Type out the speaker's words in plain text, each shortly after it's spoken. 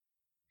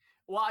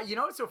Well, you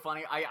know what's so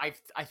funny? I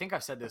think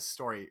I've said this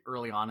story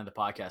early on in the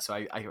podcast, so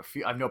I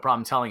have no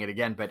problem telling it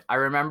again. But I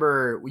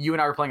remember you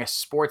and I were playing a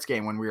sports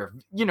game when we were,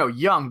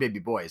 young baby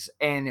boys.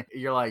 And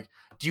you're like,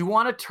 do you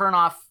want to turn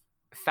off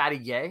Fatty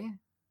Gay?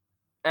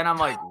 And I'm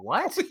like,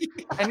 what?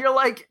 And you're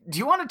like, do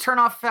you want to turn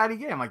off Fatty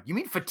Gay? I'm like, you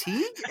mean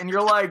fatigue? And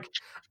you're like,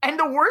 and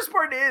the worst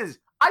part is,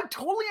 I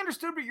totally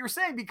understood what you're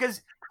saying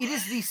because it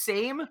is the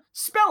same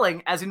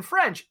spelling as in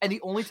French. And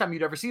the only time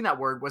you'd ever seen that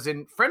word was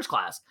in French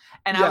class.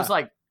 And I was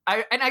like,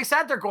 I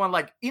sat there going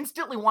like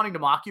instantly wanting to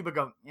mock you, but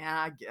go,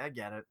 yeah, I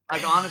get it.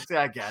 Like, honestly,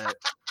 I get it.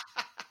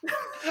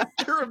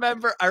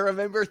 I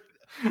remember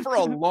for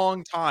a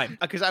long time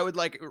because I would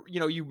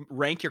you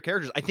rank your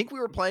characters. I think we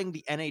were playing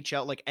the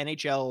NHL, like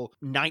NHL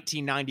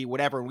 1990,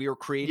 whatever. And we were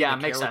creating a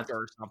character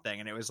or something.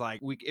 And it was like,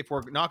 if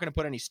we're not going to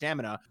put any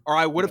stamina, or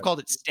I would have called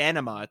it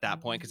Stanima at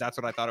that point, because that's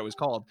what I thought it was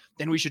called.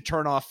 Then we should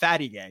turn off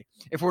Fatty Gay.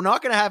 If we're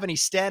not going to have any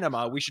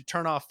Stanima, we should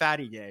turn off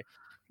Fatty Gay.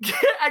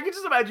 I can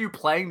just imagine you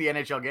playing the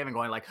NHL game and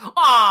going like,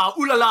 ah,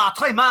 ooh la la,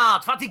 très mal,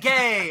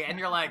 fatigué. And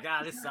you're like,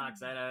 this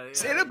sucks.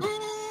 C'est la boue.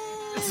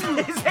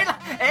 C'est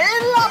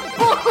la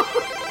boue.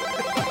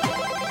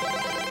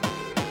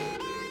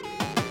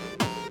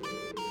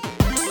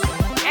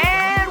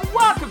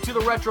 Welcome to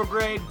the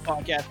Retrograde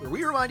podcast, where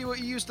we remind you what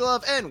you used to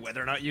love and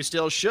whether or not you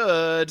still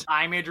should.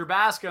 I'm Andrew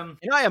Bascom.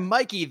 And I am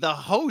Mikey, the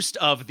host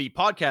of the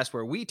podcast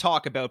where we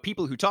talk about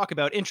people who talk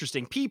about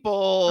interesting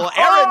people.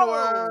 Aaron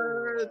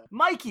Worth.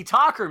 Mikey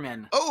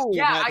Talkerman. Oh,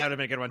 yeah, that would have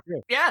been a good one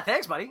too. Yeah,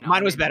 thanks, buddy.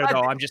 Mine was better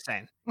though, I'm just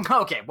saying.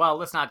 Okay, well,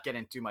 let's not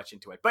get too much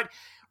into it. But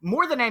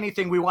more than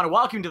anything, we want to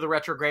welcome you to the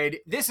Retrograde.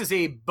 This is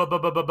a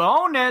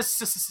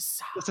bonus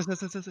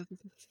episode.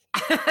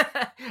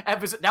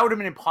 That would have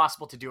been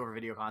impossible to do over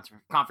video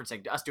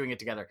conferencing, us doing it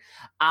together,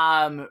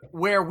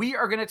 where we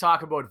are going to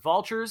talk about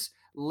Vulture's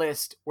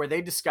list, where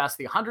they discuss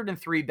the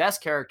 103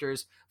 best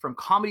characters from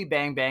Comedy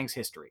Bang Bang's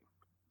history.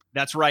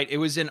 That's right. It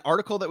was an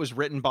article that was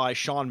written by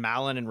Sean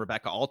Mallon and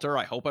Rebecca Alter.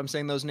 I hope I'm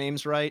saying those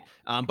names right.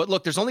 But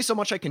look, there's only so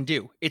much I can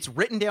do. It's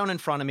written down in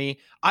front of me.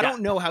 I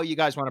don't know how you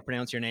guys want to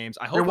pronounce your names.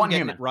 I hope I'm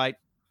getting it right.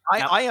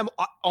 I am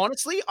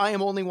honestly, I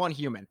am only one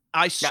human.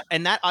 It's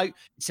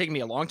taken me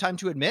a long time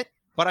to admit,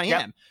 but I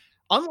am.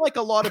 Unlike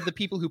a lot of the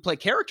people who play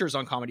characters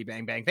on Comedy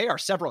Bang Bang, they are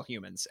several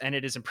humans, and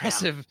it is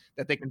impressive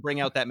that they can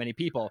bring out that many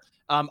people.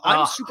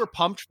 I'm super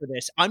pumped for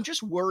this. I'm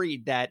just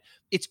worried that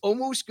it's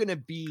almost going to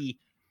be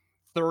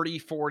 30,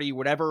 40,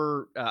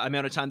 whatever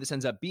amount of time this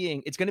ends up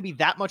being. It's going to be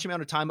that much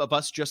amount of time of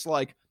us just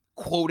like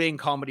quoting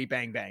Comedy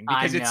Bang Bang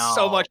because it's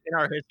so much in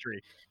our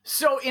history.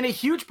 So in a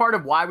huge part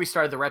of why we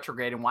started the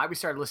Retrograde and why we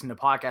started listening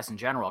to podcasts in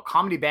general,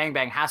 Comedy Bang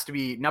Bang has to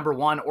be number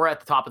one or at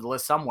the top of the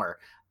list somewhere.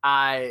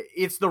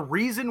 It's the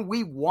reason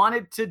we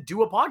wanted to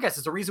do a podcast.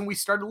 It's the reason we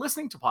started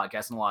listening to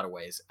podcasts in a lot of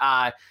ways.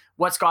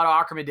 What Scott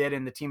Aukerman did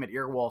and the team at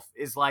Earwolf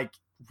is like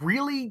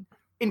really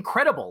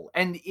incredible.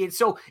 And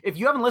so if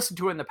you haven't listened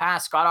to it in the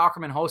past, Scott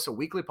Aukerman hosts a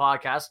weekly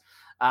podcast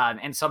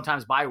and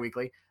sometimes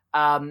bi-weekly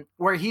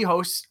where he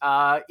hosts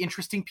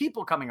interesting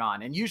people coming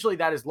on. And usually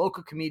that is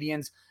local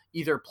comedians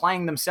either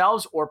playing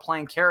themselves or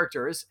playing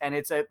characters. And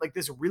it's like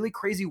this really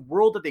crazy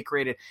world that they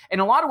created.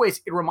 In a lot of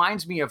ways, it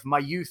reminds me of my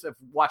youth of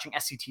watching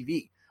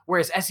SCTV,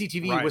 whereas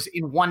SCTV was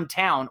in one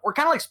town, or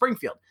kind of like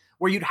Springfield,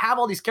 where you'd have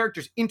all these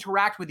characters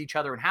interact with each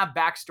other and have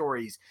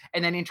backstories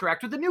and then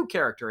interact with the new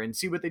character and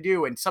see what they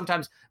do. And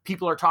sometimes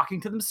people are talking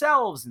to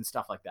themselves and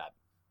stuff like that.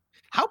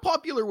 How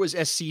popular was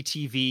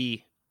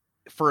SCTV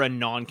for a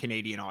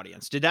non-Canadian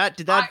audience? Did that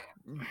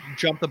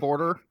jump the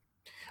border?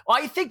 Well,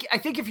 I think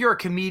if you're a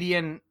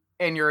comedian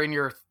and you're in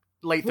your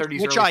late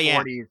 30s, which early I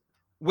 40s.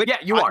 Which, yeah,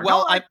 you are.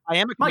 Well, I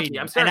am a comedian. Mikey,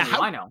 I'm sorry,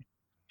 I know.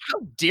 How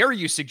dare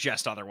you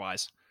suggest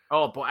otherwise?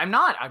 Oh, boy, I'm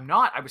not.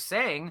 I was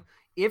saying,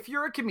 if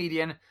you're a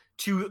comedian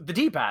to the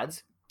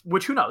D-pads,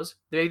 which who knows,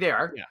 they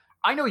are. Yeah.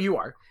 I know you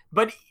are,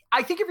 but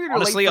I think if you're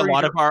honestly, late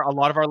 30s, a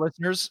lot of our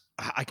listeners,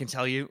 I can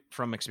tell you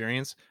from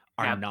experience,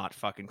 are not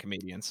fucking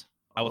comedians.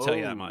 I will tell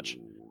you that much.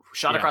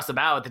 Shot across the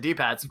bow at the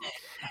D-pads.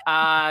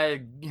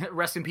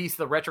 Rest in peace,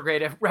 the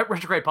retrograde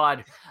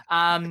pod.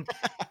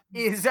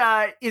 Is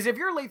if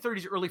you're late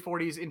 30s, early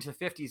 40s into the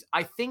 50s,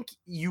 I think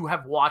you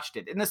have watched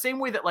it in the same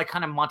way that like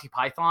kind of Monty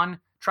Python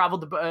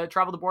traveled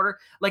the border.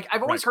 Like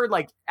I've always heard,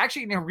 like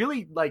actually in a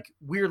really like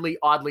weirdly,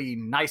 oddly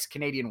nice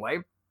Canadian way,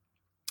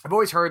 I've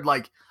always heard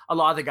like a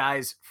lot of the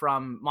guys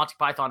from Monty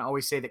Python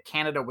always say that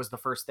Canada was the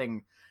first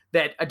thing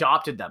that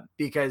adopted them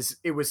because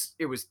it was,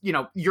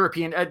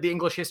 European, the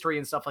English history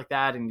and stuff like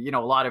that. And, a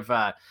lot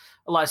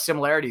of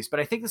similarities,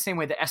 but I think the same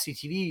way that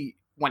SCTV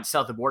went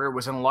south of the border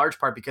was in large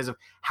part because of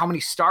how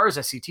many stars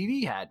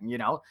SCTV had,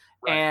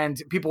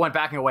 and people went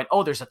back and went,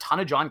 oh, there's a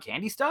ton of John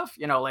Candy stuff,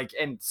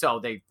 and so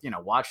they,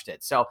 watched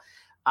it. So,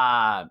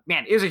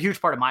 man, it was a huge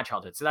part of my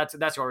childhood. So that's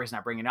the reason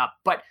I bring it up.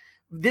 But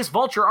this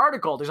Vulture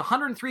article, there's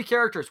 103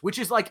 characters, which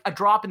is like a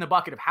drop in the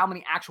bucket of how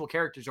many actual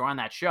characters are on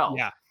that show.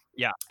 Yeah.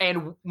 Yeah.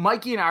 And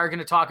Mikey and I are going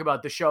to talk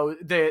about the show,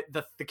 the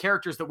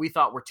characters that we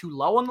thought were too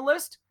low on the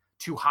list,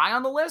 too high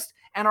on the list,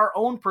 and our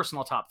own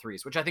personal top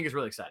threes, which I think is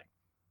really exciting.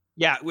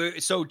 Yeah,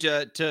 so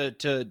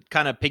to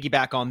kind of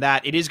piggyback on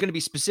that, it is going to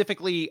be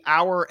specifically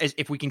as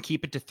if we can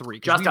keep it to 3,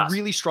 because we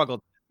really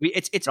struggled.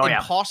 It's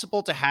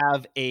impossible to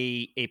have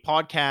a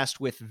podcast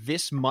with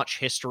this much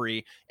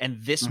history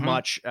and this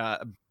much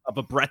of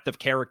a breadth of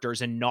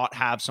characters and not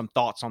have some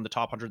thoughts on the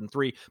top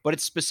 103. But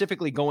it's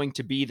specifically going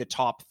to be the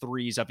top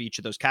 3s of each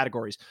of those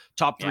categories: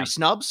 top 3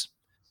 snubs,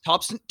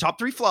 top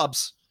 3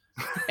 flubs,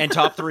 and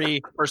top 3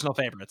 personal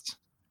favorites.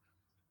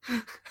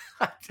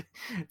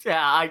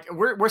 Yeah,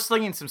 we're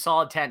slinging some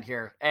solid tent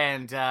here,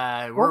 and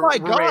we're ready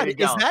to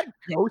go. Is that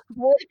Ghost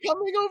Boy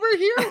coming over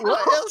here?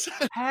 What else?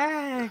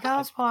 Hey,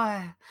 Ghost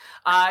Boy.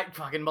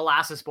 Fucking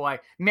Molasses Boy.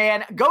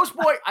 Man, Ghost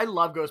Boy, I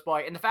love Ghost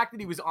Boy, and the fact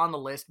that he was on the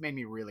list made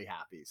me really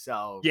happy.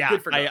 So yeah,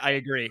 good for I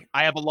agree.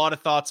 I have a lot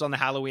of thoughts on the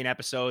Halloween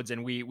episodes,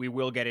 and we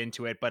will get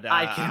into it, but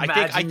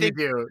I think you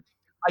do.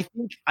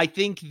 I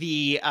think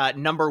the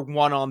number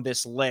 1 on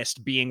this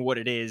list being what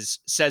it is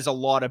says a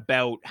lot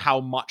about how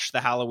much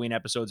the Halloween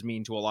episodes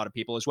mean to a lot of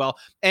people as well.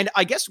 And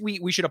I guess we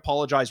should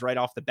apologize right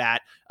off the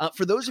bat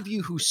for those of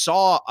you who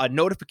saw a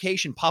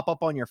notification pop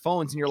up on your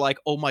phones and you're like,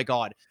 oh my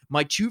God,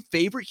 my 2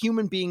 favorite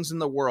human beings in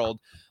the world,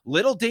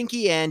 Little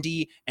Dinky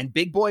Andy and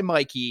Big Boy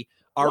Mikey,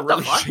 are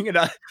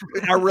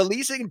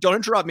releasing, don't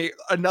interrupt me,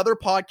 another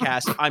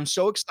podcast. I'm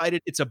so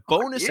excited. It's a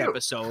bonus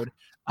episode.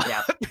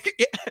 Yeah.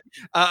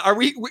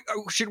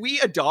 Should we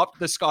adopt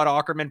the Scott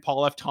Aukerman,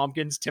 Paul F.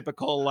 Tompkins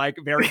typical, like,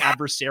 very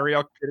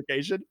adversarial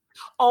communication?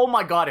 Oh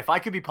my God, if I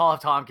could be Paul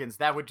F. Tompkins,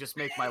 that would just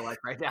make my life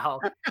right now.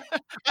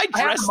 I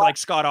dress like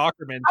Scott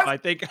Aukerman, but I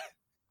think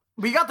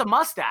we got the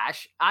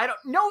mustache. I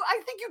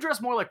think you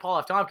dress more like Paul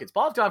F. Tompkins.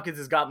 Paul F. Tompkins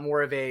has got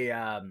more of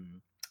a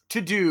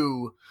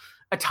to-do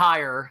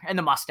attire and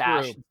the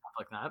mustache and stuff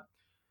like that.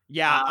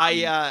 Yeah,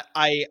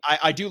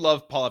 I do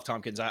love Paul F.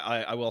 Tompkins.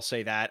 I will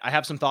say that. I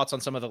have some thoughts on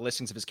some of the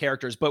listings of his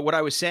characters, but what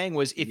I was saying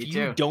was, if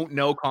you don't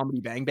know Comedy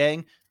Bang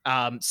Bang,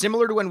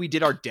 similar to when we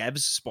did our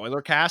Devs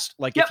spoiler cast,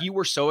 like if you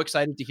were so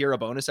excited to hear a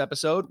bonus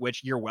episode,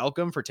 which you're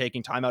welcome for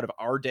taking time out of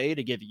our day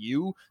to give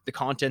you the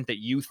content that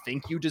you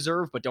think you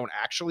deserve but don't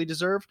actually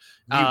deserve.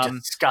 You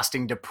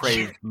disgusting,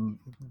 depraved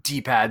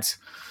D-pads.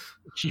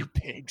 You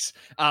pigs.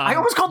 I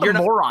almost called them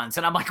morons,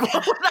 and I'm like, well,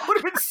 that would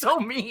have been so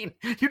mean.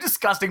 You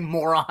disgusting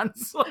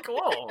morons. Like,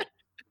 whoa.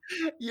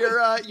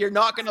 You're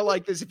not going to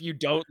like this if you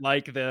don't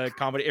like the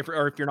comedy, if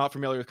you're not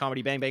familiar with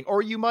Comedy Bang Bang,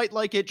 or you might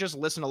like it, just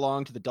listen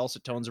along to the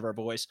dulcet tones of our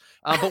voice.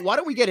 But why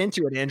don't we get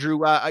into it, Andrew?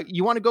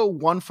 You want to go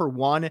 1 for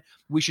 1?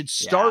 We should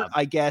start,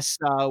 I guess,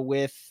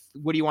 with,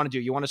 what do you want to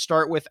do? You want to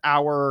start with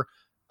our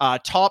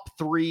top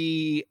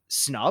 3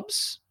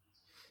 snubs?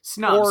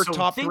 Or so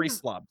top 3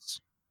 flubs?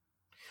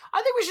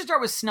 I think we should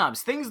start with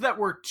snubs. Things that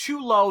were too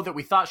low that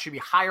we thought should be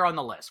higher on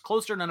the list,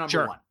 closer to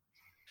number 1.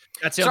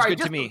 That sounds good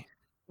to me.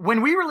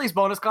 When we release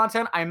bonus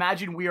content, I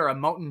imagine we are a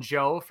Mountain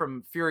Joe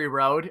from Fury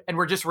Road, and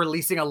we're just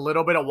releasing a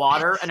little bit of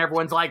water, and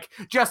everyone's like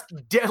just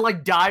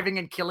like diving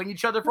and killing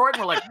each other for it.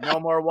 And we're like, no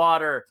more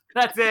water.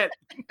 That's it.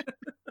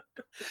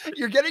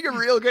 You're getting a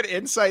real good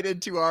insight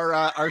into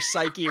our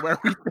psyche, where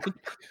we think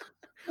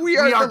we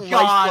are the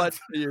lifeblood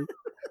for you.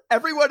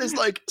 Everyone is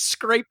like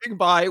scraping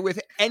by with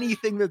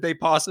anything that they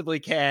possibly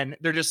can.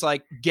 They're just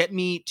like, get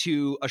me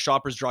to a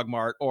Shoppers Drug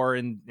Mart, or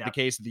in the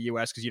case of the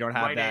US, because you don't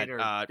have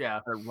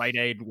Rite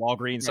Aid,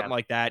 Walgreens, something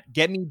like that.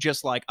 Get me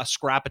just like a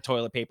scrap of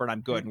toilet paper and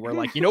I'm good. And we're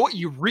like, you know what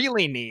you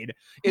really need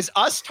is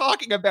us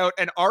talking about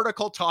an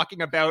article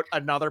talking about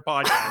another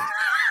podcast.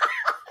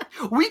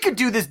 We could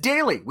do this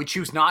daily. We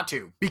choose not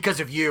to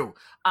because of you.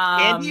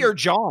 Andy or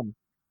John?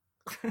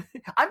 I'm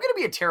going to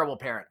be a terrible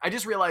parent. I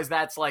just realized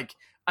that's like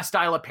a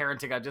style of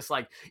parenting. I'm just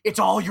like, it's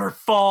all your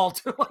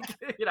fault. Like,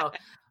 you know.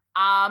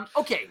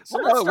 Okay. So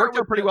let's it worked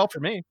out pretty well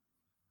for me.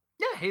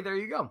 Yeah. Hey, there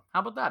you go.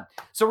 How about that?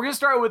 So we're going to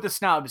start with the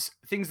snubs,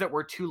 things that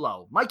were too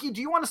low. Mikey,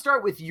 do you want to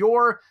start with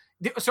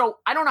so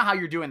I don't know how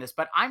you're doing this,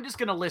 but I'm just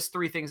going to list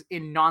 3 things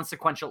in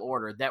non-sequential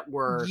order that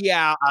were.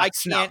 Yeah, I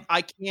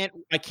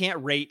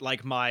can't rate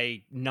like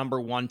my number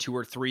 1, 2,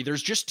 or 3.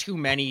 There's just too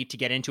many to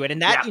get into it.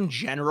 And that in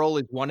general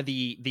is one of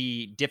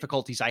the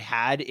difficulties I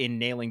had in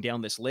nailing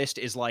down this list,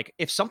 is like,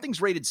 if something's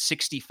rated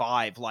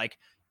 65, like,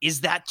 is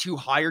that too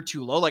high or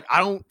too low? Like, I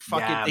don't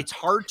it's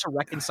hard to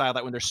reconcile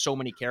that when there's so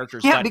many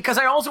characters. Yeah, because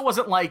I also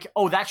wasn't like,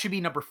 oh, that should be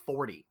number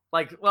 40.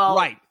 Like, well,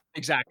 right.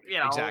 Exactly. You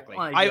know, exactly.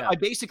 Like, I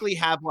basically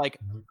have like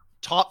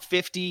top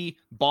 50,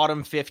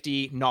 bottom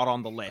 50, not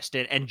on the list,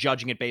 and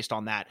judging it based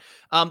on that.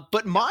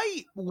 But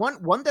my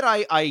one that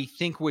I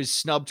think was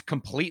snubbed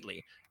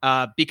completely,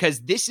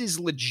 because this is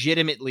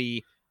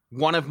legitimately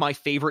one of my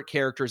favorite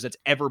characters that's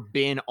ever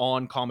been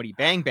on Comedy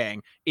Bang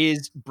Bang,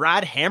 is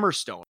Brad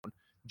Hammerstone,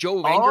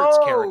 Joe Langert's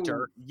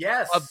character.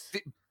 Yes.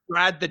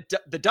 Brad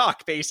the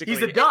duck, basically.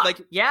 He's a duck.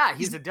 Like, yeah,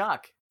 he's a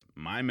duck.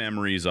 My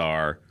memories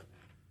are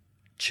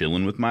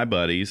chilling with my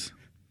buddies,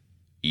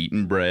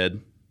 eating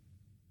bread,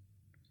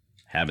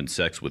 having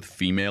sex with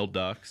female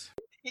ducks.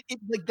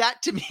 Like,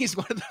 that to me is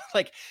one of the,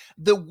 like,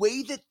 the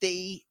way that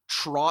they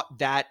trot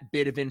that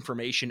bit of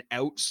information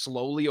out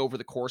slowly over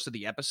the course of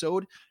the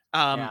episode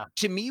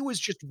to me was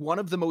just one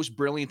of the most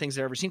brilliant things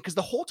I've ever seen. Because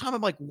the whole time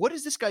I'm like, what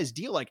is this guy's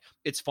deal? Like,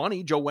 it's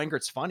funny. Joe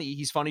Wengert's funny.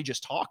 He's funny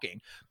just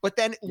talking. But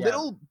then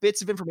little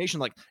bits of information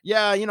like,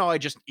 I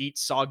just eat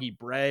soggy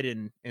bread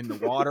in the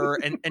water.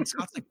 and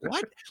Scott's like,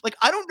 what? Like,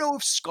 I don't know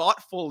if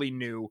Scott fully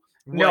knew.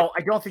 No,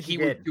 I don't think he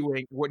was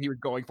doing what he was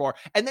going for.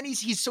 And then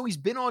he's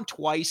been on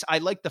twice. I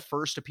like the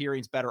first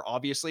appearance better,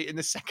 obviously. In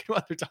the second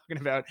one, they're talking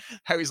about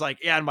how he's like,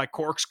 and my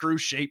corkscrew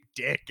shaped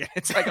dick. And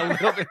it's like a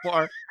little bit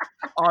more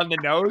on the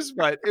nose,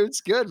 but it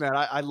was good, man.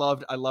 I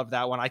loved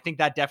that one. I think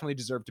that definitely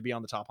deserved to be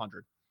on the top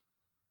 100.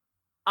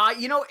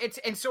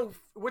 So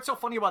what's so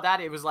funny about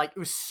that? It was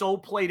so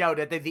played out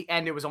at the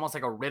end. It was almost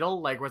like a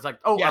riddle, like where it's like,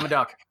 oh, I'm a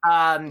duck.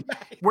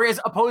 Whereas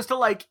opposed to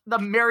like the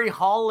Mary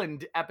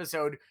Holland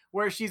episode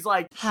where she's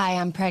like, hi,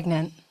 I'm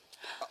pregnant.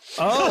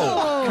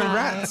 Oh,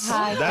 congrats.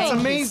 Hi, that's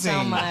amazing. You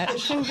so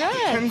much.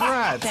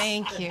 Congrats.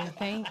 Thank you.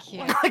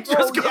 Like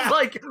just goes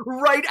like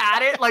right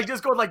at it, like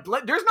just going like,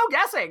 there's no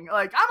guessing.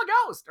 Like, I'm a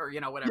ghost or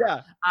whatever.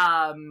 Yeah.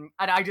 And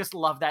I just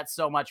love that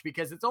so much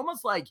because it's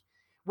almost like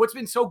what's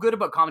been so good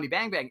about Comedy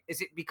Bang Bang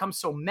is it becomes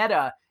so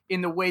meta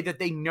in the way that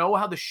they know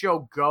how the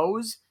show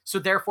goes. So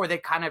therefore they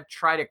kind of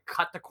try to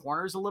cut the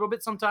corners a little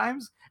bit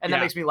sometimes. And that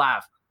makes me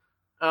laugh.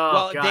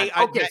 Oh, God.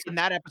 In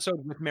that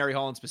episode with Mary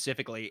Holland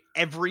specifically,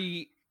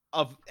 every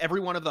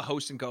one of the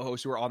hosts and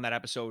co-hosts who were on that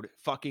episode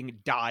fucking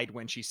died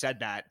when she said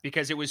that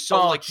because it was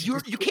so you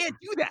can't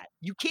do that.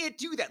 You can't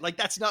do that. Like,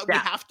 that's not, we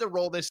have to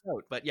roll this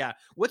out. But yeah,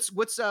 what's the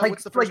first one?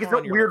 Like it's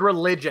a weird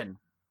religion.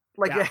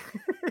 Like,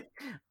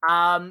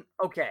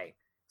 okay.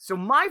 So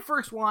my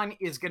first one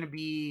is going to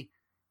be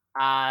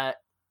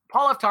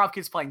Paul F.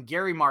 Tompkins playing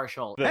Gary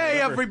Marshall. Hey,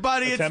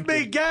 everybody, it's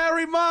me,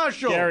 Gary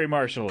Marshall. Gary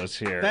Marshall is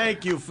here.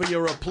 Thank you for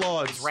your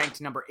applause. He's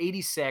ranked number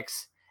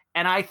 86,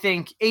 and I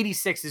think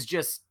 86 is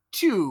just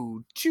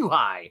too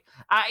high.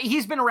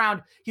 He's been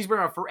around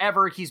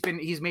forever. He's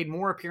made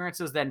more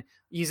appearances than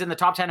he's in the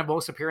top 10 of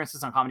most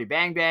appearances on Comedy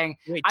Bang Bang.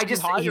 Wait,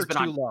 he's been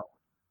too low.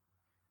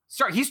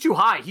 Sorry, he's too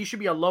high. He should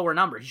be a lower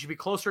number. He should be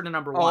closer to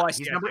number 1.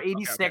 He's number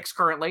 86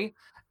 currently.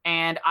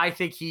 And I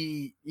think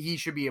he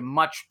should be a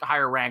much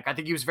higher rank. I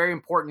think he was very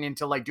important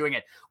into like doing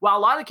it. While a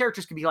lot of the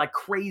characters can be like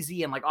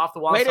crazy and like off the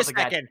wall. Wait stuff a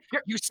second. Like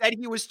that. You said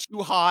he was too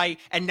high,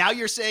 and now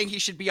you're saying he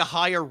should be a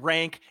higher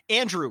rank.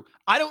 Andrew,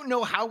 I don't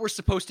know how we're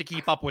supposed to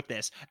keep up with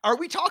this. Are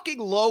we talking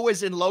low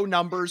as in low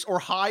numbers or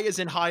high as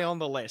in high on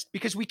the list?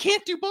 Because we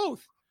can't do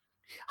both.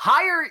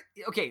 Higher.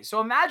 Okay, so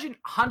imagine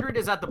 100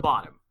 is at the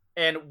bottom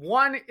and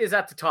 1 is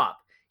at the top.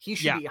 He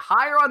should be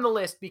higher on the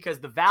list because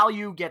the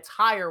value gets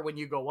higher when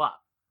you go up.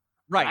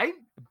 Right?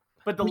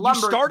 But the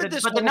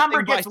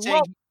number gets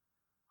low.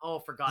 Oh,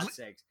 for God's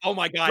sakes. Oh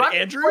my God,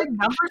 Andrew.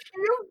 Numbers for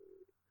you?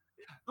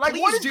 Like,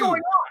 what is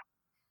going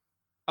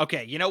on?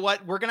 Okay, you know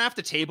what? We're gonna have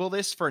to table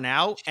this for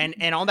now, and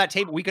on that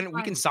table we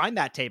can sign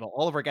that table.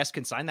 All of our guests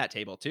can sign that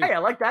table too. Hey, I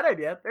like that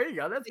idea. There you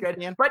go. That's good.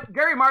 Man. But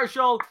Gary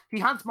Marshall, he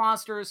hunts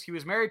monsters. He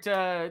was married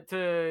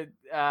to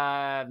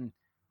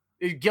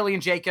Gillian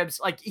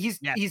Jacobs. Like he's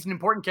an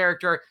important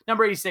character.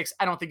 Number 86.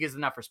 I don't think is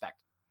enough respect.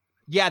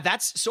 Yeah,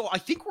 so I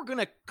think we're going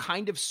to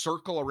kind of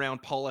circle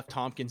around Paul F.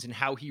 Tompkins and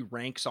how he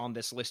ranks on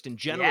this list in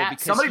general. Yeah,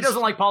 because somebody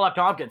doesn't like Paul F.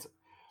 Tompkins.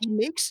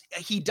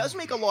 He does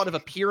make a lot of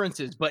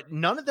appearances, but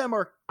none of them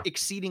are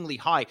exceedingly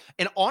high.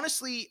 And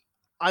honestly,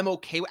 I'm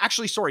okay.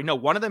 Actually, sorry, no,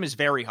 one of them is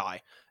very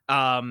high.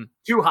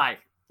 Too high.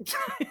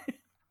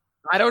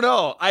 I don't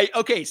know.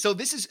 So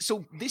this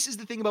is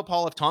the thing about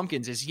Paul F.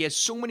 Tompkins is he has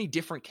so many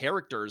different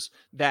characters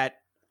that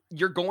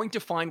you're going to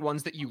find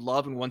ones that you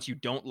love and ones you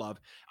don't love.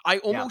 I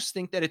almost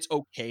think that it's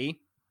okay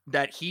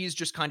that he's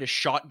just kind of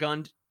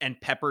shotgunned and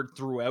peppered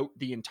throughout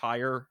the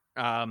entire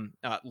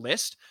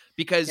list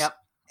because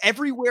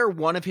everywhere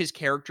one of his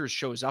characters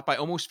shows up, I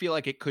almost feel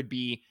like it could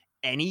be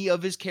any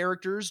of his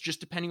characters, just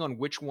depending on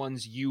which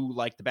ones you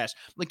like the best.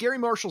 Like Gary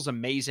Marshall's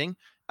amazing.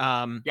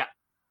 And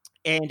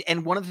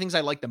one of the things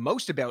I like the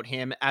most about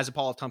him as a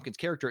Paul F. Tompkins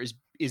character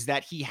is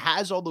that he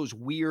has all those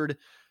weird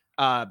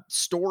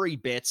story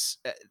bits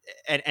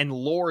and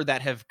lore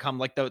that have come,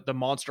 like the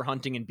monster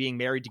hunting and being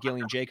married to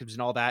Gillian Jacobs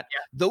and all that.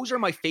 Those are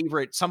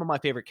some of my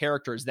favorite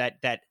characters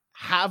that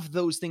have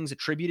those things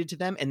attributed to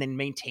them and then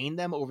maintain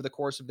them over the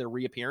course of their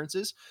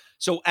reappearances.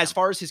 So as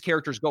far as his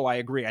characters go, I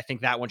agree. I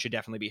think that one should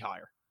definitely be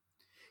higher.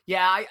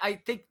 Yeah, I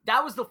think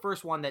that was the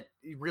first one that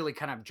really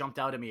kind of jumped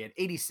out at me. At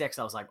 86,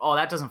 I was like, oh,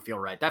 that doesn't feel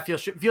right. That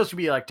feels should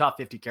be like top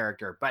 50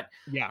 character. But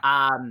so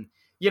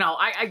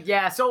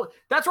that's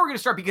where we're going to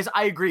start because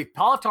I agree.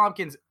 Paul F.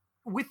 Tompkins,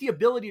 with the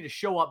ability to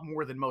show up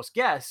more than most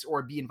guests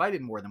or be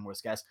invited more than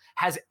most guests,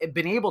 has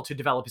been able to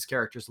develop his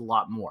characters a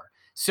lot more.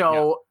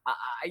 So,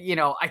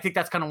 I think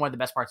that's kind of one of the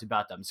best parts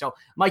about them. So,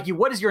 Mikey,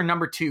 what is your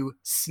number 2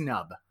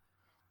 snub?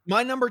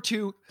 My number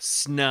 2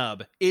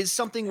 snub is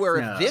something where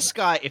if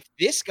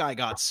this guy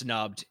got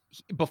snubbed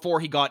before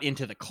he got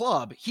into the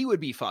club, he would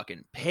be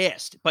fucking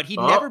pissed. But he'd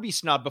never be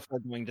snubbed before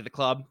going to the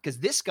club because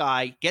this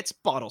guy gets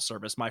bottle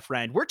service, my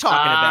friend. We're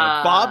talking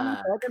about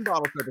Bobby fucking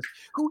Bottle Service,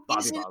 who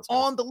isn't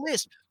on the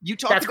list. You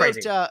talked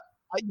about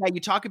Yeah, you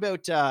talk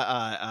about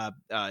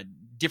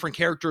different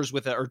characters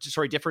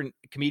different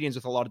comedians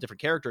with a lot of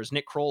different characters.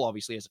 Nick Kroll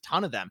obviously has a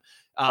ton of them.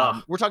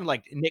 We're talking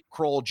like Nick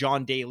Kroll,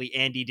 John Daly,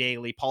 Andy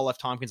Daly, Paul F.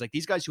 Tompkins, like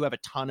these guys who have a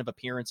ton of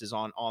appearances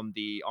on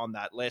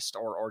that list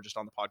or just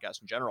on the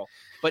podcast in general.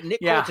 But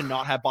Nick Kroll to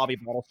not have Bobby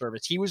Bottle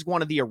Service, he was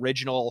one of the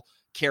original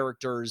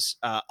characters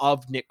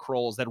of Nick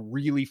Kroll's that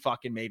really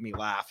fucking made me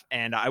laugh,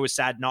 and I was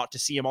sad not to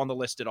see him on the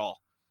list at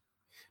all.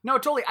 No,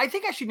 totally. I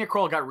think actually Nick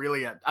Kroll got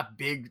really a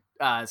big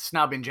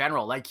snub in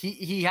general. Like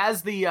he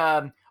has the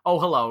oh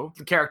hello,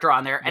 the character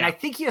on there, and I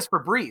think he has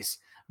Fabrice.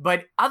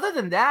 But other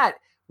than that,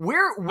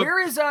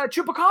 where is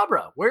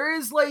Chupacabra? Where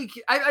is like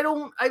I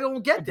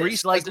don't get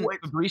Fabrice this. Like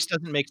Fabrice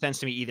doesn't make sense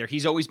to me either.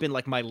 He's always been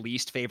like my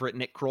least favorite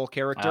Nick Kroll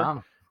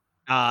character.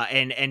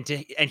 And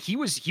he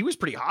was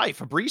pretty high.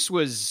 Fabrice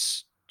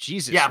was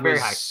Jesus. Yeah, very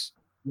high.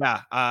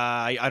 Yeah,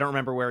 I don't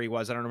remember where he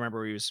was. I don't remember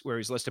where he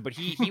was listed, but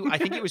he I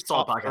think he was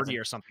top 30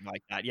 or something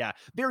like that. Yeah,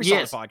 very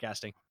solid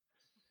podcasting.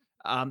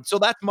 So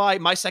that's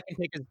my second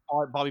pick is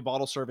Bobby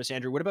Bottle Service.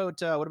 Andrew, what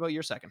about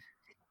your second?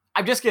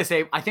 I'm just gonna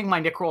say I think my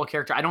Nick Kroll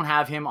character. I don't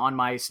have him on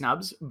my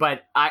snubs,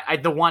 but I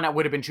the one that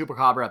would have been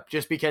Chupacabra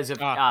just because of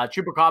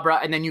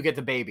Chupacabra, and then you get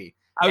the baby.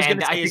 I was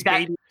gonna say his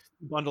baby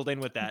bundled in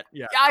with that.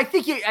 Yeah, I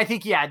think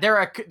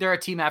they're a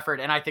team effort,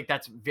 and I think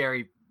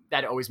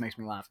that always makes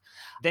me laugh.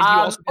 Then you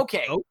also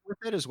get the goat with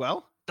it as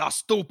well. The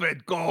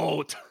stupid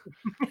goat.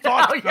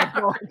 Fuck the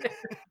goat.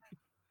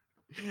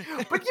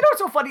 But you know what's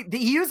so funny?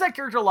 He used that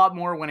character a lot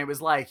more when it was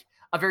like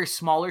a very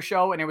smaller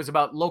show and it was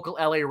about local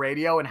LA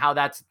radio and how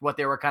that's what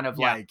they were kind of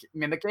like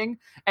mimicking.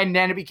 And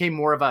then it became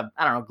more of a,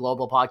 I don't know,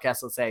 global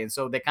podcast, let's say. And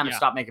so they kind of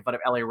stopped making fun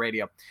of LA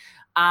radio.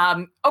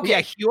 Okay.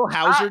 Yeah, Huell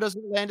Hauser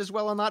doesn't land as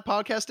well on that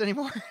podcast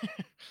anymore.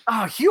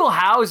 Oh, Huell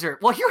Hauser.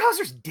 Well, Huell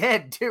Hauser's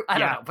dead too. I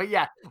don't know. But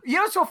yeah, you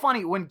know what's so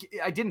funny? When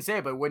I didn't say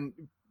it, but when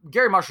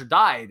Gary Marshall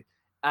died,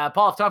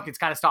 Paul F. Tompkins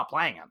kind of stopped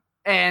playing him.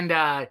 And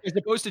as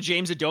opposed to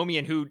James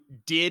Adomian, who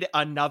did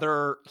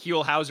another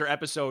Huell Hauser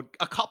episode,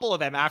 a couple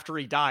of them after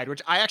he died,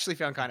 which I actually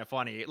found kind of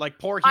funny. Like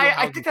poor Huell Hauser.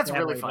 I think that's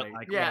really funny.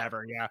 Like,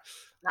 whatever. Yeah.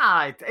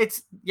 Nah,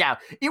 it's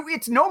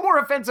no more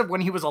offensive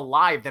when he was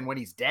alive than when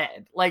he's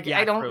dead. Like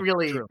I don't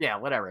really. Yeah,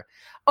 whatever.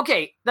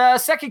 Okay, the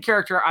second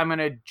character I'm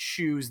gonna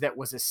choose that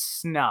was a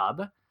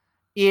snub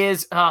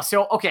is I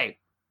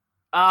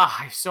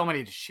have so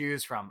many to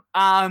choose from.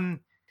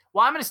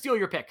 Well, I'm going to steal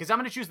your pick because I'm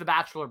going to choose the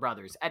Bachelor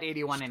Brothers at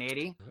 81 and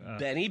 80.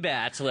 Benny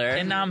Bachelor.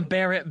 And I'm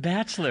Barrett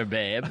Bachelor,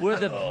 babe. We're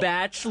the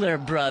Bachelor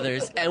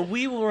Brothers, and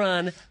we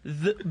run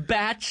the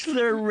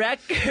Bachelor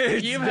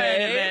Records, You've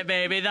heard of it,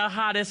 baby. The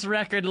hottest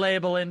record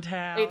label in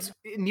town. It's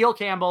Neil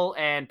Campbell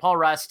and Paul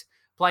Rust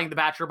playing the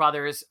Bachelor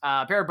Brothers,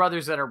 a pair of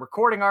brothers that are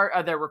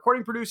they're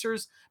recording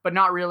producers, but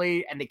not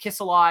really, and they kiss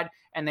a lot,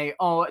 and they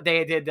have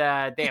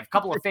a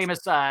couple of famous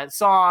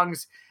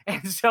songs,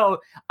 and so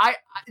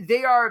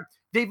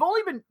They've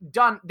only been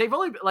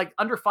like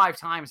under 5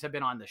 times have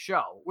been on the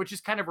show, which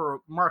is kind of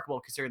remarkable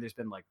considering there's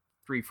been like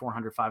 300,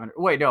 400, 500.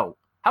 Wait, no.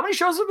 How many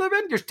shows have there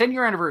been? There's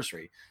 10-year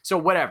anniversary. So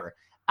whatever.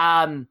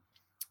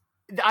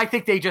 I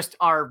think they just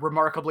are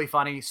remarkably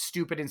funny,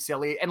 stupid and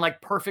silly, and like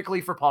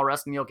perfectly for Paul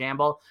Rust and Neil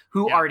Campbell,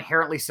 who are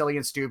inherently silly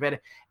and stupid,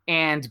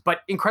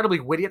 but incredibly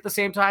witty at the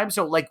same time.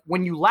 So like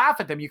when you laugh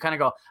at them, you kind of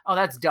go, "Oh,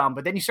 that's dumb,"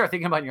 but then you start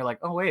thinking about it and you're like,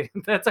 "Oh, wait,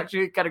 that's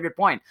actually kind of a good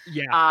point."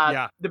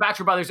 The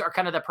Bachelor Brothers are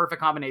kind of the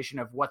perfect combination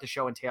of what the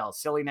show entails: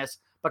 silliness,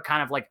 but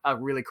kind of like a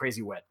really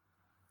crazy wit.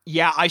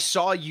 Yeah, I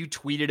saw you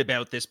tweeted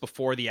about this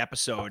before the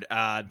episode,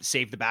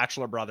 Save the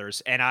Bachelor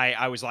Brothers, and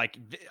I was like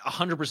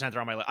 100%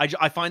 they're on my list.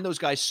 I find those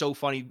guys so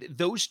funny.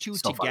 Those two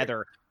so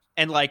together,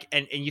 funny.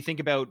 and you think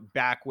about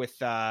back with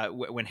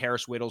when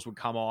Harris Whittles would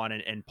come on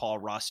and Paul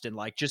Rust, and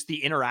like just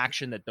the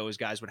interaction that those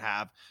guys would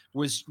have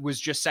was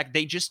just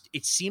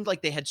it seemed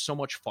like they had so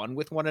much fun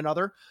with one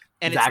another.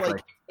 And it's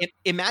like,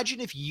 imagine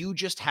if you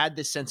just had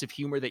this sense of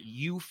humor that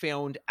you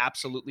found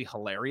absolutely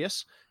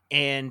hilarious,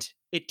 and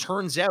it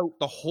turns out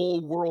the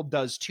whole world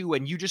does too,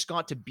 and you just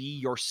got to be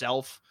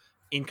yourself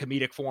in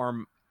comedic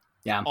form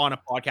on a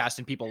podcast,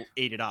 and people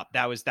ate it up.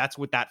 That's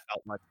what that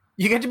felt like.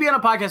 You get to be on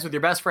a podcast with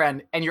your best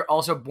friend, and you're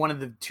also one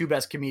of the 2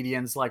 best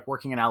comedians, like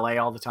working in LA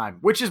all the time,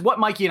 which is what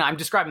Mikey and I'm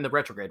describing the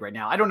retrograde right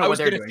now. I don't know what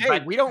they're doing.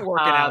 But, we don't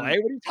work in LA. What are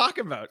you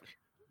talking about?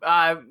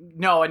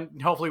 No,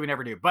 and hopefully we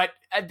never do. But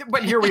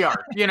here we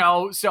are, you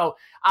know. So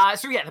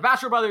yeah, the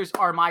Bachelor Brothers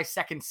are my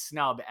second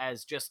snub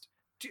as just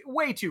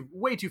way too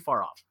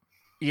far off.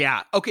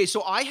 Yeah. Okay.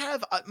 So I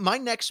have my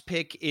next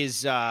pick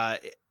is I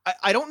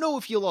don't know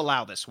if you'll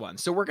allow this one.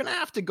 So we're going to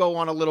have to go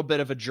on a little bit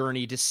of a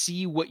journey to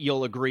see what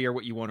you'll agree or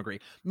what you won't agree.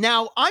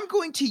 Now, I'm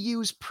going to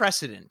use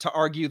precedent to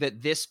argue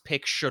that this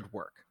pick should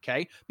work.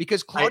 Okay.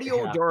 Because Claudia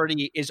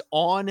O'Doherty is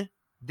on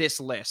this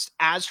list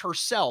as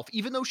herself,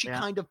 even though she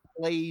kind of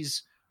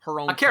plays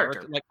her own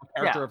character, like a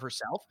character of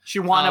herself. She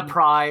won a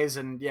prize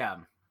and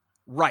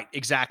Right,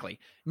 exactly.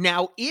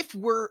 Now, if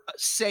we're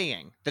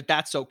saying that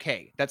that's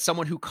okay, that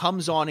someone who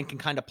comes on and can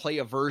kind of play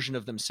a version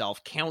of themselves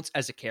counts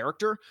as a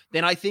character,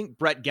 then I think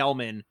Brett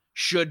Gelman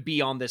should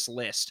be on this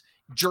list,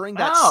 during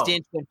that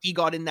stint when he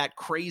got in that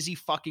crazy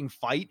fucking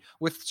fight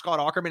with Scott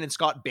Aukerman, and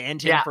Scott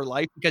banned him for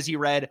life because he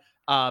read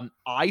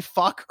I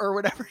fuck or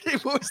whatever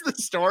it was, the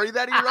story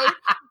that he wrote.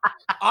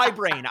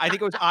 Eyebrain. I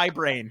think it was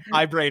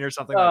Eyebrain or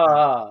something like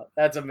that.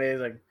 That's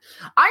amazing.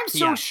 I'm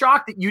so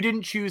shocked that you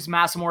didn't choose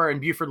Massimo and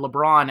Buford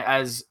LeBron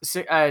as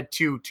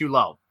too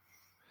low.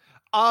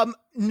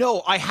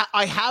 No,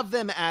 I have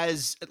them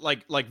as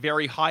like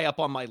very high up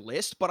on my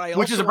list, but I also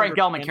which is a Brett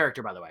Gelman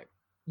character, by the way.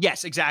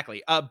 Yes,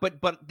 exactly.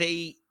 But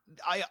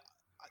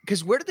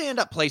because where did they end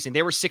up placing?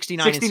 They were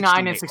 69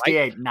 and 68.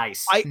 Right?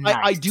 Nice.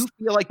 I do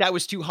feel like that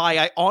was too high.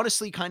 I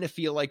honestly kind of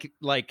feel like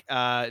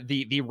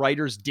the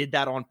writers did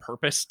that on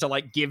purpose to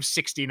like give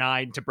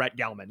 69 to Brett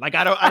Gelman. Like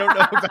I don't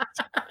know if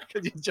that's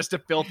because he's just a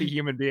filthy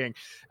human being.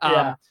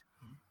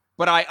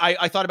 But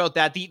I thought about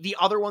that. The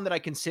other one that I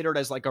considered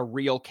as like a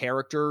real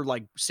character,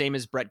 like same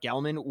as Brett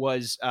Gelman,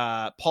 was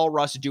Paul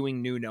Russ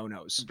doing New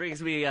No-Nos.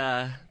 Brings me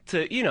to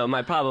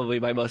probably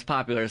my most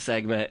popular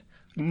segment.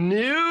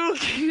 New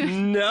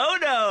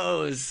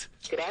No-Nos.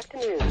 Good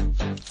afternoon.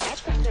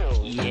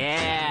 Episode.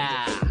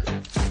 Yeah.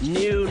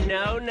 New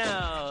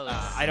No-Nos.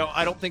 I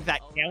don't think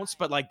that counts,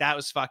 but like that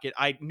was fucking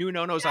New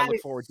No-Nos. I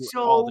look forward to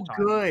so all the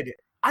time. Good.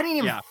 I didn't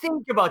even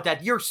think about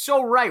that. You're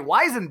so right.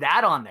 Why isn't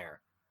that on there?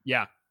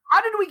 Yeah.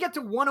 How did we get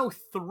to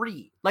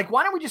 103? Like,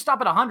 why don't we just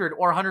stop at 100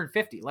 or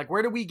 150? Like,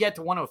 where do we get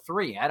to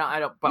 103? I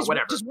don't. But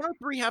whatever. Does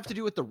 103 have to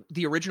do with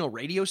the original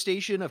radio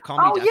station of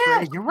Comedy? Oh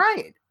yeah, you're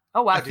right.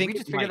 Oh wow, did we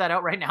just figure that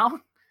out right now?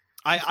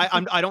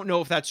 I don't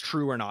know if that's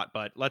true or not,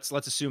 but let's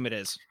assume it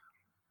is.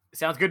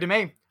 Sounds good to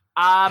me.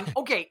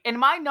 Okay, and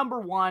my number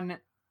one,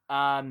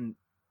 number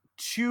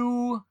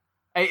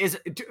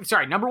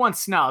one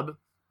snub,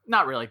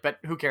 not really, but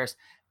who cares?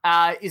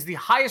 Is the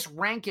highest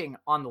ranking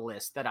on the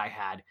list that I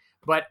had,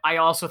 but I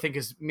also think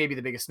is maybe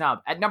the biggest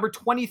snub. At number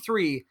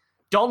 23,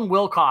 Dalton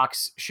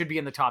Wilcox should be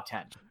in the top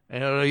 10.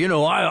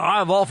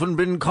 I've often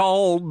been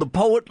called the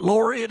poet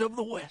laureate of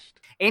the West.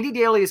 Andy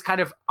Daly is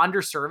kind of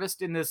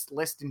underserviced in this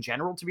list in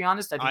general, to be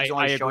honest. I think he's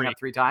only showing up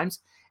 3 times.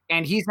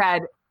 And he's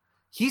had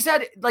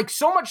like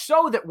so much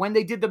so that when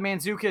they did the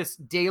Manzukis,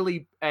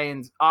 Daly,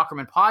 and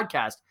Aukerman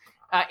podcast,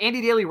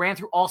 Andy Daly ran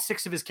through all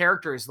 6 of his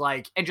characters,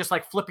 and just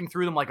flipping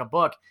through them like a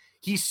book.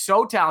 He's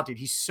so talented.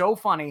 He's so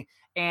funny.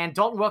 And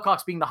Dalton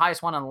Wilcox being the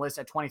highest one on the list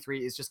at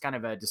 23 is just kind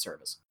of a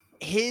disservice.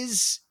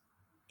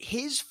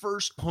 His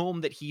first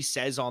poem that he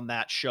says on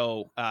that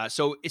show.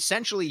 So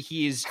essentially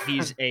he's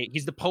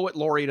the poet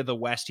laureate of the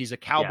West. He's a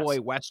cowboy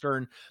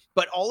Western,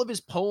 but all of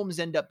his poems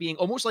end up being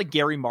almost like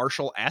Gary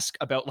Marshall-esque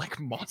about like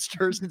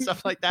monsters and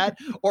stuff like that.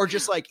 Or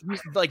just like,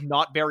 he's like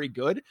not very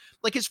good.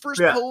 Like his first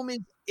poem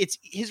is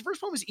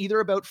either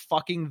about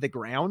fucking the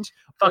ground,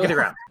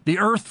 the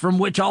earth from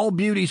which all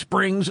beauty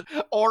springs,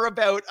 or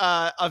about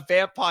a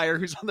vampire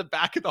who's on the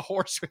back of the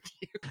horse with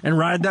you and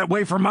ride that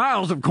way for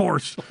miles, of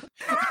course.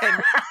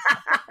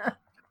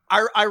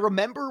 I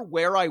remember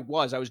where I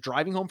was. I was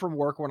driving home from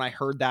work when I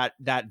heard that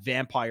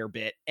vampire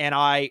bit, and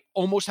I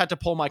almost had to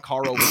pull my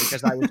car over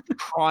because I was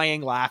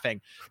crying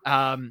laughing.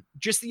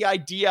 Just the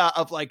idea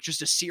of like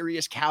just a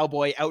serious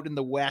cowboy out in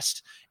the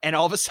West, and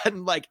all of a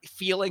sudden like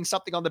feeling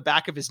something on the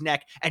back of his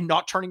neck and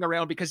not turning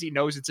around because he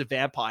knows it's a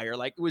vampire.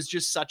 Like it was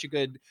just such a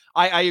good.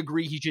 I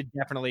agree. He should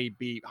definitely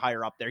be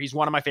higher up there. He's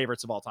one of my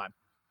favorites of all time.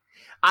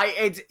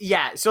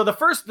 So the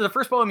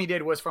first poem he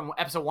did was from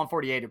episode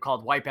 148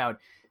 called Wipeout.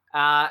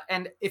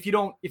 And if you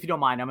don't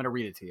mind, I'm going to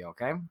read it to you.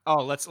 Okay.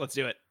 Oh, let's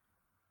do it.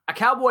 A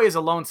cowboy is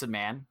a lonesome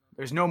man.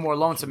 There's no more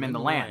lonesome in the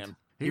land.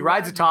 He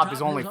rides atop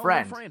his only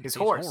friend, his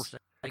horse,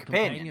 a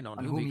companion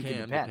on whom he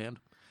can depend.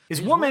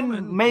 His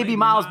woman may be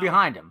miles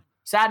behind him.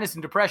 Sadness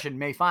and depression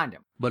may find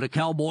him. But a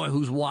cowboy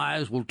who's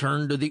wise will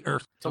turn to the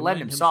earth to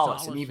lend him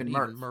solace and even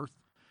mirth.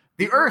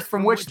 The earth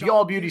from which the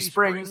all beauty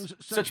springs,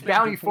 such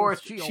bounty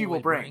forth she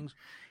will bring.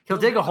 He'll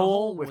dig a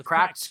hole with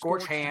cracked,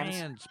 scorched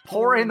hands,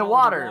 pour in the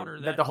water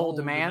that the hole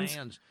demands,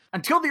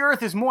 until the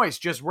earth is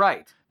moist just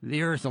right.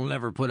 The earth will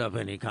never put up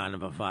any kind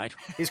of a fight.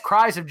 His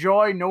cries of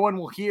joy no one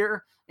will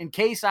hear. In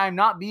case I'm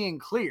not being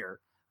clear,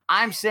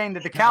 I'm saying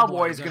that the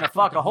cowboy is going to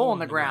fuck a hole in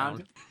the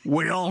ground.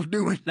 We all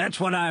do it. That's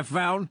what I've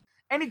found.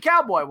 Any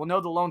cowboy will know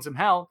the lonesome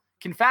hell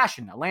can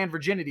fashion a land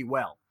virginity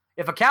well.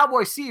 If a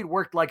cowboy seed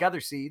worked like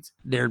other seeds,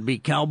 there'd be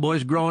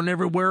cowboys growing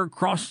everywhere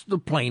across the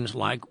plains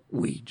like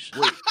weeds.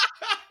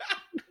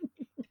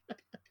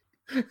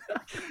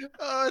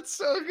 Oh, it's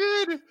so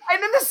good. And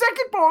then the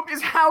second poem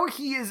is how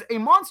he is a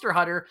monster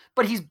hunter,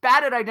 but he's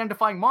bad at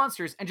identifying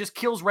monsters and just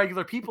kills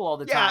regular people all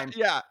the time.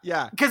 Yeah.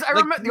 Because I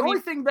remember the only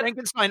thing that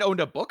Frankenstein owned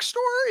a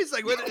bookstore. He's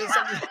like, what is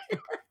something?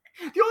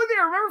 The only thing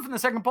I remember from the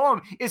second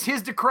poem is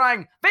his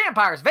decrying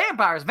vampires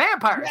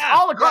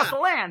all across the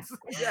lands.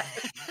 Yeah.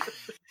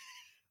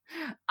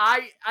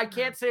 I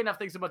can't say enough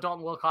things about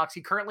Dalton Wilcox.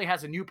 He currently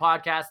has a new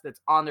podcast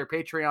that's on their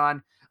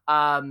Patreon.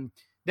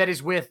 That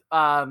is with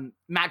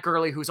Matt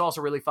Gurley, who's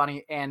also really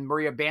funny, and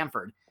Maria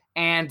Bamford.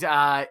 And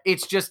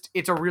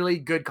it's a really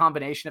good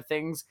combination of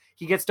things.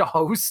 He gets to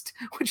host,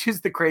 which is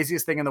the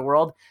craziest thing in the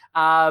world.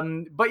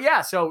 But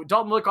yeah, so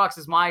Dalton Wilcox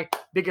is my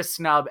biggest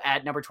snub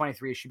at number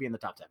 23. Should be in the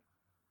top 10.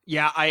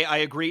 Yeah, I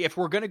agree. If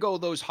we're gonna go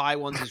those high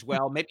ones as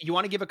well, maybe you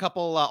want to give a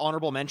couple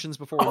honorable mentions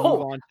before we move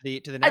on to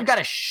the next. I've got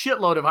a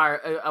shitload of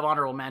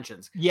honorable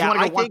mentions. Yeah, do you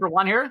want to go one for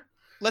one here?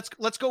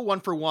 Let's go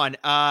one for one.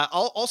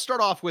 I'll start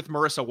off with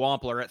Marissa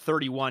Wampler at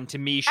 31. To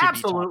me, should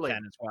be top 10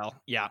 as well.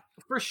 Yeah,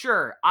 for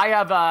sure. I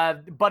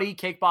have Buddy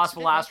Cake Boss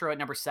Velastro at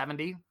number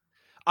 70.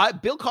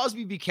 Bill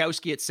Cosby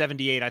Bukowski at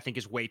 78. I think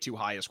is way too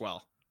high as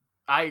well.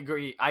 I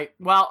agree.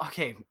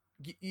 Okay,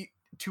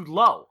 too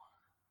low.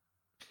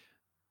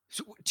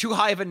 So, too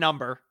high of a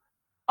number.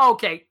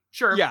 Okay,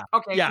 sure. Yeah.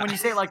 Okay. Yeah. When you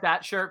say it like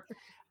that, sure.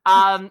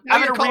 I'm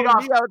gonna read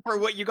off me out for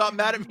what you got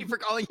mad at me for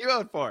calling you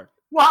out for.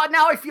 Well,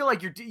 now I feel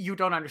like you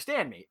don't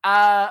understand me.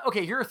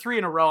 Okay, here are 3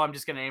 in a row. I'm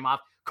just gonna name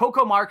off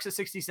Coco Marks at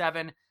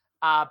 67,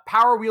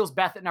 Power Wheels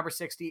Beth at number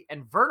 60,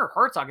 and Werner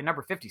Herzog at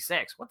number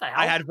 56. What the hell?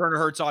 I had Werner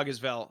Herzog as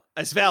well.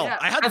 Yeah.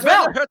 I had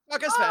Werner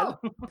Herzog as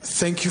well.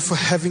 Thank you for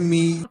having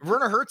me.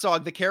 Werner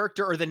Herzog, the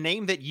character or the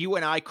name that you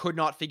and I could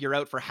not figure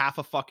out for half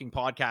a fucking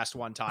podcast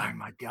one time. Oh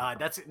my god,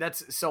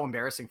 that's so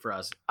embarrassing for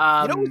us.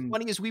 You know what's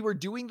funny is we were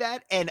doing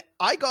that, and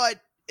I got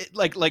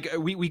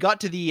we got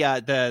to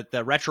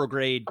the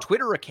retrograde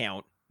Twitter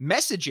account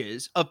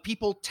messages of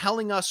people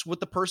telling us what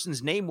the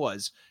person's name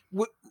was.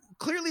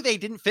 Clearly they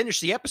didn't finish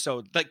the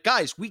episode. Like,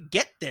 guys, we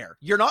get there.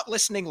 You're not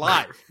listening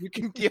live. You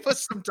can give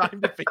us some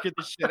time to figure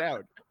this shit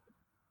out.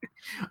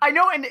 I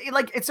know, and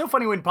it's so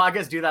funny when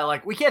podcasts do that.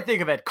 Like, we can't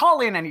think of it.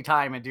 Call in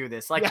anytime and do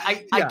this. Like,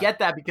 yeah, I get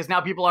that because now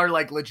people are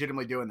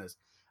legitimately doing this.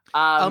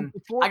 I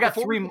got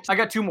 3. I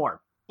got 2 more.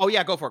 Oh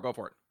yeah, go for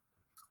it.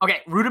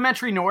 Okay,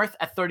 Rudimentary North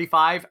at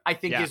 35, I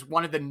think is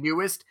one of the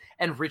newest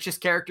and richest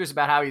characters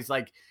about how he's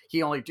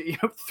he only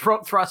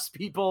throat thrusts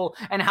people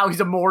and how he's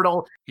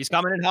immortal. He's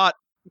coming in hot.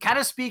 Kind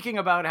of speaking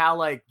about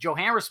how Joe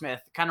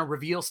Hammersmith kind of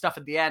reveals stuff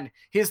at the end.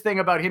 His thing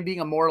about him being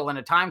immortal and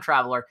a time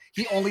traveler,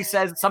 he only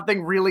says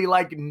something really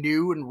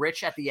new and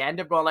rich at the end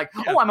of going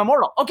oh, I'm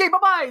immortal. Okay,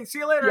 bye-bye. See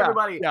you later,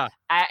 everybody. Yeah.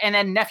 And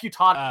then Nephew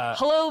Todd.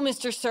 Hello,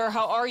 Mr. Sir.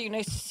 How are you?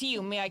 Nice to see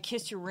you. May I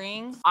kiss your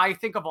ring? I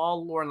think of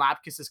all Lauren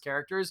Lapkus's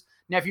characters,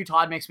 Nephew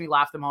Todd makes me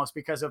laugh the most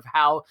because of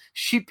how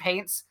she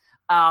paints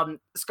Scott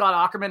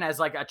Aukerman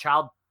as a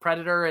child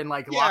predator and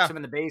locks him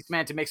in the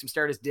basement and makes him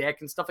stare at his dick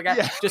and stuff like that.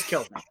 Yeah. Just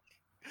kills me.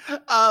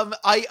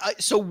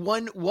 So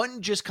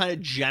one just kind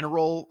of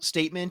general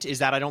statement is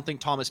that I don't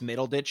think Thomas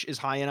Middleditch is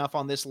high enough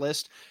on this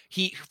list.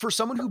 For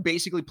someone who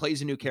basically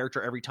plays a new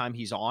character every time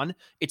he's on,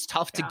 it's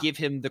tough to give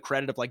him the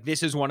credit of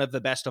this is one of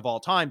the best of all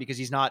time because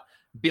he's not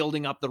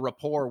building up the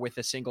rapport with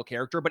a single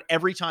character. But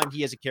every time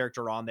he has a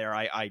character on there,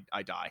 I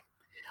die.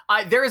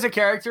 There is a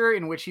character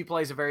in which he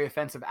plays a very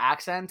offensive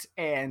accent,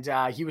 and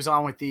he was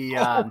on with the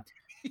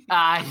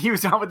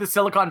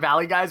Silicon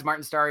Valley guys,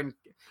 Martin Starr and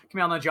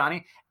Kumail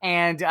Nanjiani,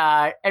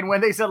 and when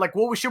they said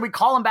well, should we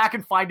call him back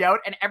and find out?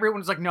 And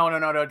everyone's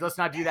no, let's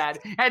not do that.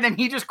 And then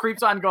he just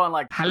creeps on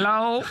going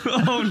hello?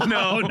 Oh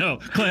no,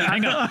 Claire,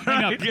 hang up.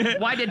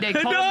 Why did they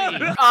call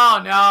me?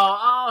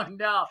 Oh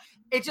no.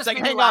 It just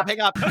hang up.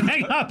 Now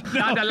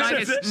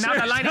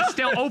the line is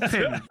still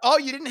open. Oh,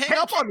 you didn't hang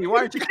up on me. Why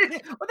aren't you?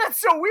 Well, that's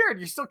so weird.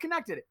 You're still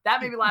connected.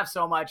 That made me laugh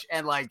so much.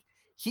 And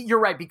you're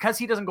right, because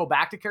he doesn't go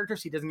back to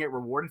characters, he doesn't get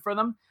rewarded for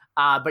them.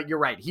 But you're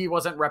right, he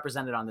wasn't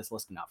represented on this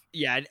list enough.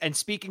 Yeah, and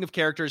speaking of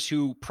characters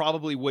who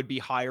probably would be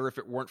higher if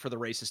it weren't for the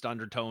racist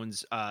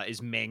undertones,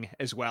 is Ming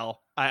as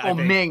well.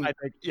 Ming. I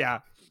think, yeah.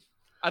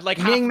 I'd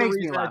Ming makes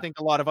me laugh. I think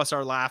a lot of us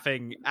are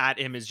laughing at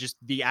him is just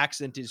the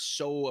accent is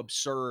so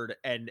absurd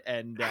and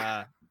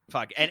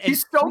fuck. And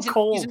he's so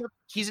cold.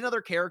 He's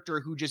another character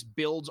who just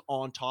builds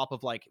on top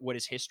of what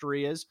his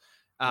history is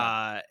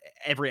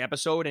every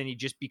episode, and he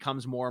just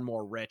becomes more and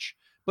more rich.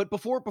 But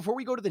before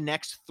we go to the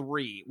next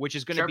 3, which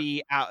is going to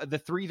be the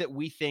 3 that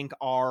we think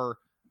are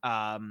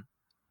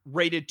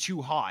rated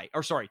too high,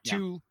 or sorry,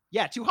 too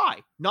high,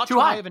 not too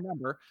high of a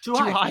number, too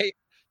high.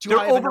 They're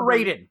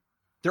overrated.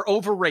 They're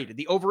overrated.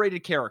 The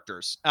overrated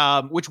characters,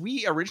 which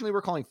we originally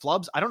were calling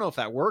Flubs. I don't know if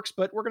that works,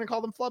 but we're going to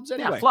call them Flubs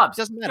anyway. Yeah, Flubs.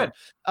 Doesn't matter.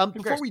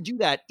 Before we do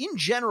that, in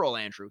general,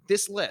 Andrew,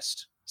 this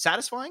list,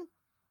 satisfying?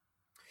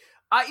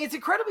 It's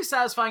incredibly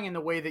satisfying in the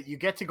way that you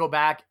get to go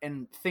back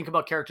and think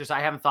about characters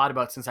I haven't thought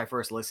about since I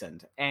first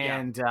listened.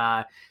 And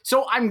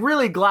so I'm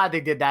really glad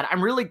they did that.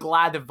 I'm really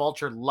glad that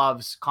Vulture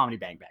loves Comedy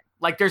Bang Bang.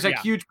 There's a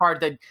huge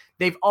part that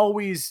they've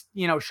always,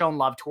 shown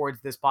love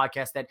towards this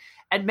podcast that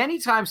at many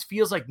times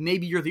feels like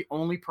maybe you're the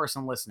only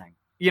person listening,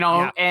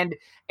 and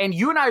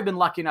you and I have been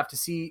lucky enough to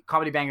see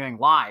Comedy Bang Bang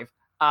live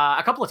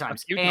a couple of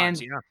times.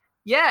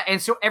 Yeah,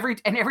 and so every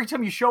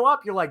time you show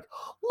up, you're like,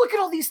 look at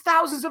all these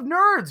thousands of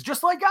nerds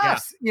just like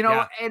us,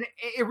 and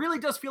it really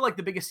does feel like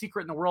the biggest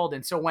secret in the world.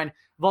 And so when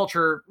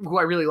Vulture, who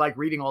I really like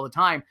reading all the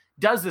time,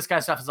 does this kind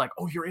of stuff, it's like,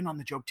 oh, you're in on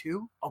the joke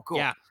too? Oh,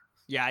 cool.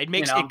 Yeah, it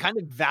makes it kind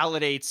of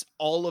validates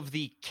all of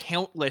the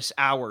countless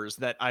hours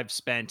that I've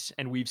spent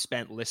and we've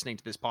spent listening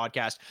to this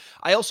podcast.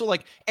 I also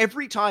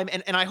every time,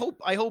 and I hope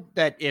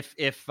that if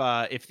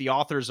the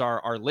authors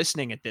are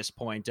listening at this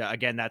point,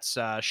 again, that's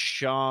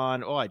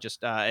Sean.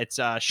 It's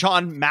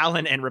Sean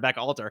Mallon and Rebecca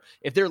Alter.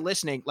 If they're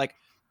listening,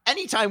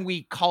 anytime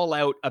we call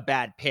out a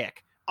bad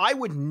pick, I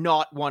would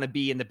not want to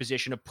be in the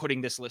position of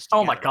putting this list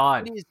Oh together. my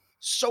God. It is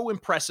so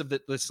impressive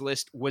that this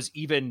list was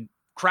even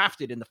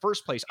crafted in the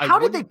first place. How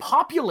did they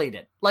populate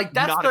it? Like,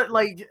 that's Not the, a clue.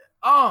 like,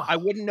 oh. I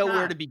wouldn't know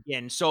where God. to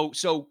begin.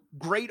 So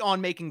great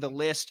on making the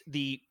list.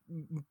 The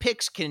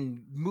picks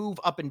can move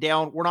up and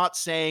down. We're not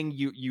saying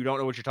you don't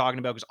know what you're talking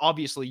about, because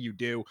obviously you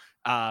do.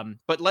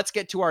 But let's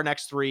get to our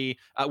next three.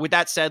 With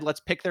that said, let's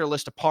pick their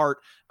list apart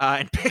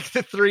and pick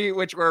the three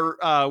which were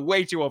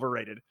way too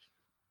overrated.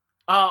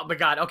 Oh my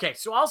God. Okay.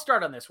 So I'll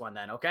start on this one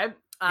then. Okay.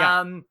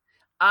 Yeah.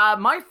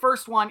 My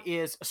first one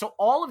is, so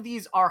all of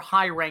these are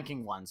high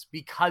ranking ones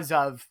because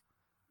of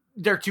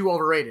they're too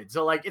overrated.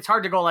 So like, it's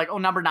hard to go like, oh,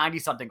 number 90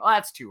 something. Oh,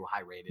 that's too high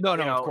rated. No,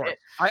 you know? of course.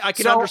 I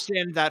can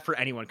understand that for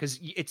anyone, because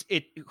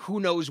who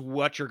knows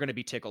what you're going to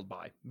be tickled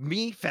by.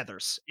 Me,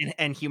 feathers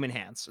and human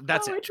hands.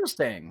 That's it.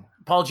 Interesting.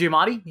 Paul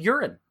Giamatti,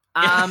 urine.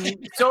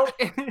 So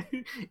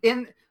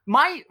in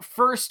my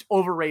first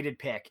overrated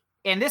pick,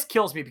 and this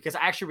kills me because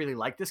I actually really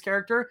like this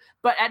character,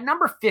 but at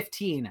number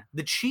 15,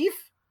 the Chief.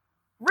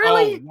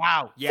 Really? Oh,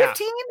 wow. Yeah.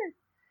 15?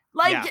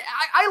 Like, Yeah.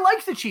 I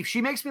like the Chief. She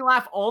makes me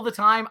laugh all the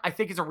time. I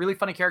think it's a really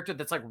funny character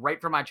that's like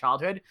right from my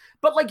childhood.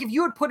 But like, if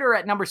you had put her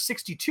at number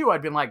 62,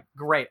 I'd been like,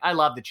 great. I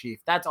love the Chief.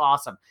 That's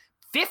awesome.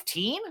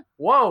 15?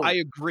 Whoa. I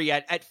agree.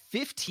 At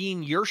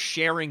 15, you're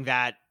sharing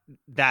that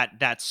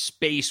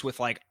space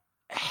with like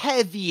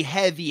heavy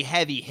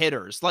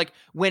hitters. Like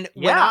when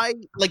I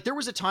like, there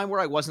was a time where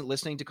I wasn't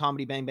listening to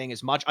Comedy Bang Bang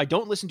as much. I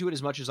don't listen to it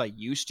as much as I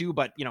used to,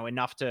 but you know,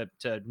 enough to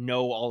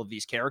know all of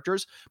these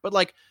characters. But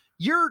like,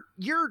 you're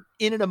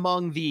in and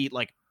among the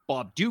like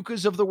Bob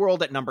Dukas of the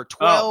world at number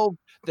 12,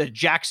 the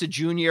Jackson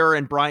Jr.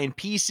 and Brian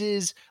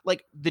Pieces,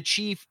 like the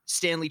Chief,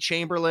 Stanley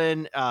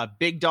Chamberlain,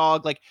 Big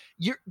Dog, like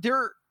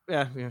they're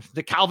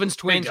the Calvin's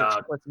twins,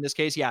 or in this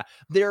case. Yeah.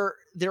 There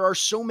are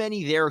so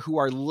many there who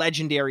are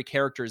legendary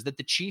characters that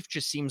the Chief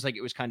just seems like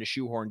it was kind of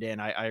shoehorned in.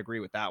 I agree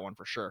with that one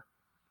for sure.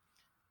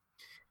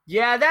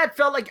 Yeah, that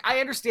felt like, I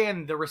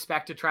understand the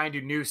respect to try and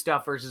do new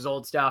stuff versus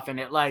old stuff. And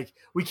it like,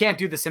 we can't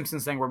do the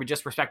Simpsons thing where we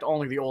just respect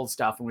only the old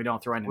stuff and we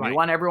don't throw in a new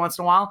one every once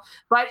in a while.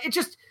 But it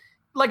just,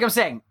 like I'm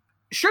saying,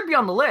 should be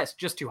on the list,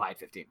 just too high at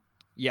 15.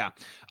 Yeah.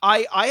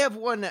 I have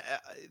one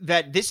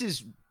that this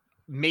is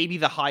maybe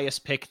the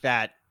highest pick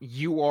that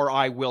you or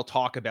I will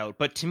talk about,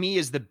 but to me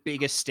is the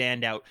biggest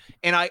standout.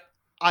 And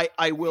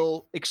I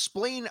will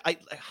explain.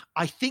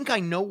 I think I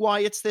know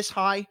why it's this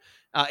high.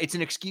 It's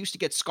an excuse to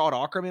get Scott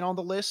Aukerman on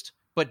the list.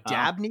 But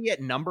Dabney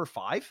at number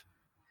 5?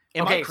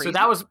 Okay, so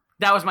that was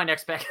my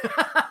next pick.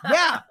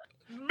 Yeah.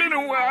 Been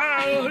a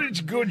while. It's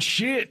good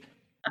shit.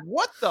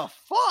 What the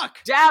fuck?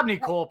 Dabney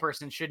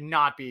Coleperson should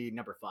not be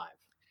number 5.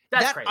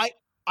 That's crazy.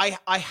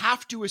 I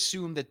have to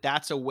assume that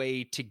that's a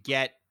way to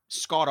get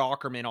Scott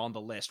Aukerman on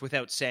the list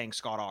without saying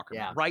Scott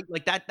Aukerman, right?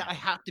 Like that, I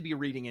have to be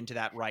reading into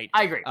that, right?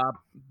 I agree.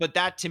 But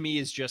that to me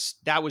is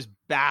just, that was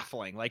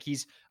baffling. Like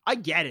I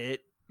get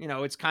it. You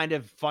know, it's kind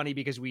of funny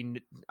because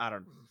I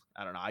don't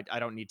know. I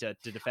don't need to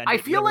defend it. I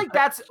feel like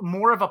that's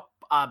more of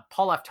a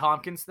Paul F.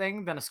 Tompkins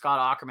thing than a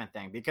Scott Aukerman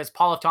thing, because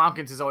Paul F.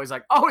 Tompkins is always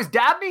like, oh, is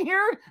Dabney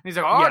here? And he's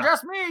like, oh,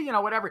 just me, you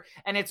know, whatever.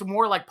 And it's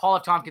more like Paul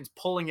F. Tompkins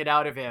pulling it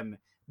out of him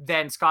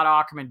than Scott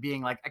Aukerman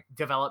being like a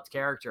developed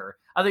character.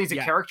 I think he's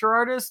a character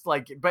artist,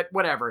 like, but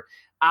whatever.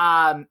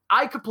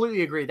 I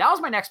completely agree. That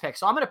was my next pick.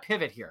 So I'm going to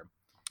pivot here.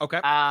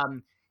 Okay.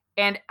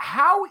 And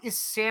how is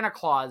Santa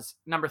Claus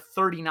number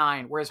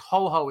 39, whereas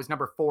Ho-Ho is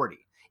number 40?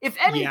 If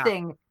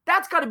anything,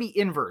 that's got to be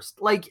inverse.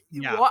 Like,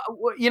 you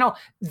know,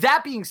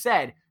 that being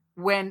said,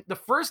 when the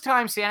first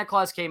time Santa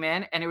Claus came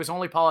in and it was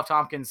only Paul F.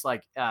 Tompkins,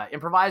 like,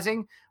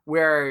 improvising,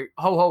 where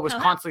Ho-Ho was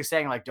constantly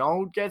saying, like,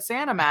 don't get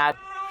Santa mad.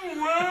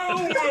 Well,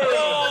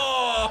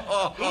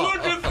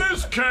 look at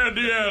this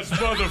candy-ass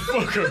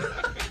motherfucker.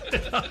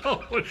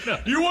 Oh, no.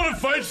 You want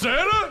to fight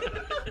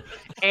Santa?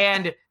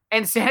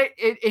 And Santa,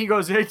 he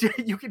goes,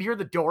 you can hear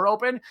the door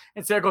open,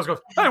 and Santa goes,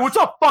 hey, what's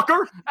up,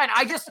 fucker? And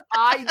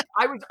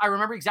I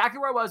remember exactly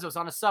where I was. I was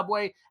on a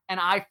subway, and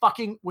I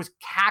fucking was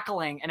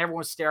cackling, and everyone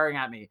was staring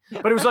at me.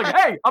 But it was like,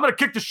 hey, I'm gonna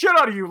kick the shit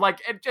out of you. Like,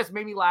 it just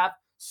made me laugh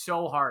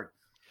so hard.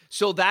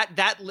 So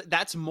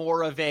that's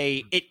more of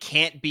a, it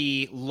can't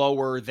be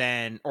lower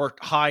than or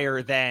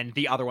higher than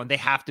the other one. They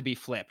have to be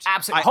flipped.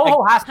 Absolutely.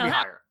 Ho-Ho has to be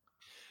higher.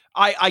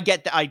 I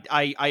get that.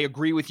 I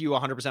agree with you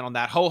 100% on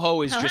that.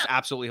 Ho-Ho is just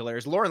absolutely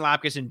hilarious. Lauren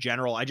Lapkus in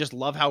general, I just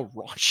love how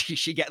raunchy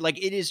she get. Like,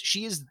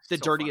 she is the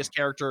so dirtiest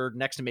character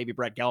next to maybe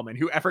Brett Gelman,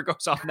 whoever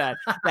goes on that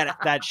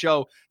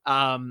show.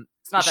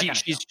 It's not that kind of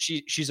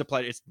show. She's a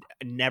player. It's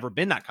never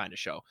been that kind of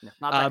show. No,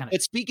 not that kind of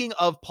but speaking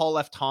of Paul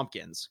F.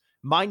 Tompkins,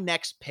 my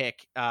next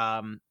pick,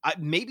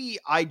 maybe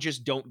I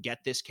just don't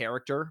get this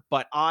character,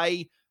 but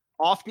I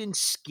often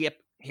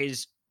skip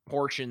his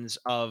portions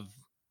of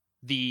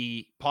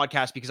the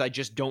podcast because I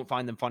just don't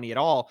find them funny at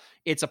all.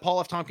 It's a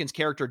Paul F. Tompkins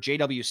character,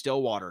 J.W.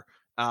 Stillwater.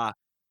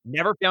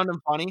 Never found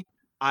him funny.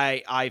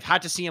 I've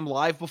had to see him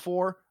live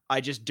before.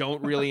 I just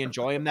don't really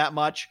enjoy him that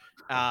much.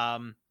 I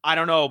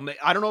don't know.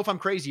 I don't know if I'm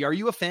crazy. Are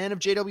you a fan of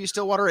J.W.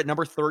 Stillwater at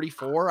number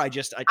 34?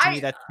 To me,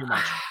 that's too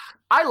much.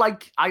 I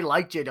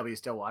like J.W.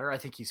 Stillwater. I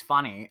think he's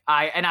funny.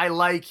 I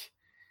like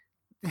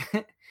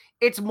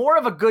it's more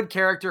of a good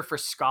character for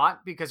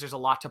Scott because there's a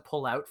lot to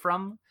pull out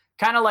from.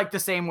 Kind of like the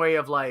same way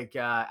of like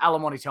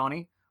Alimony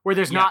Tony, where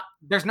there's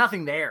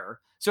nothing there.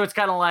 So it's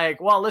kind of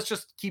like, well, let's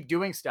just keep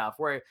doing stuff,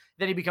 where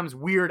then he becomes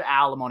weird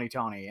Alimony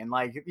Tony and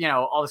like, you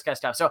know, all this kind of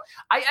stuff. So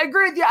I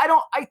agree with you.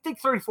 I think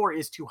 34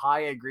 is too high.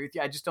 I agree with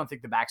you. I just don't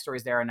think the backstory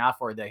is there enough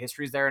or the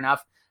history is there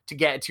enough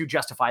to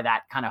justify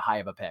that kind of high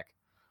of a pick.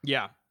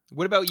 Yeah.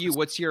 What about you?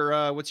 What's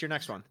your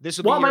next one? This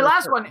will be my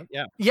last third. one.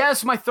 Yeah.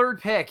 Yes, my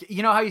third pick.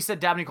 You know how you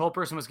said Dabney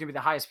Coleperson was going to be the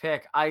highest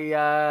pick?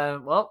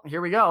 Well, here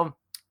we go.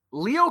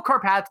 Leo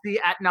Carpazzi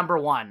at number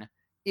 1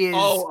 is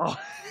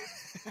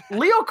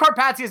Leo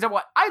Carpazzi is at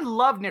what? I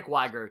love Nick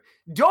Weiger.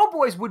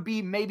 Doughboys would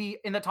be maybe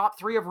in the top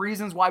 3 of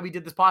reasons why we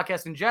did this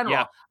podcast in general.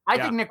 Yeah. I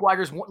think Nick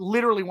Weiger is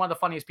literally one of the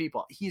funniest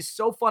people. He's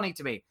so funny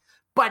to me.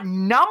 But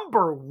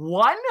number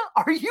 1?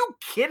 Are you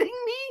kidding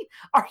me?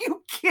 Are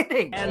you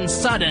kidding? And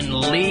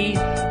suddenly,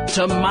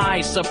 to my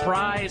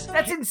surprise,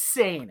 that's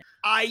insane.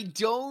 I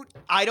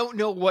don't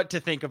know what to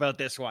think about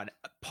this one.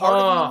 Part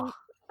of me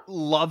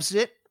loves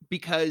it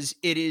because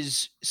it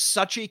is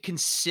such a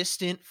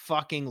consistent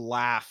fucking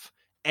laugh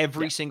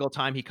every single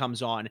time he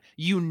comes on.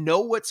 You know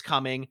what's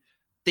coming.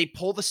 They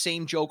pull the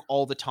same joke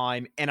all the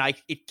time, and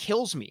it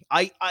kills me.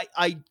 I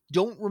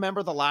don't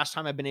remember the last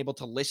time I've been able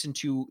to listen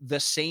to the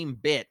same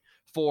bit.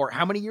 For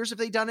how many years have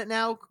they done it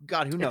now?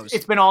 God, who knows?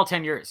 It's been all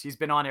 10 years. He's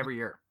been on every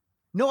year.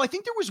 No, I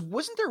think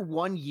wasn't there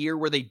one year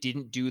where they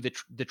didn't do the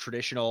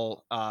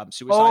traditional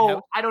Suicide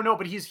House? I don't know,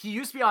 but he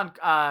used to be on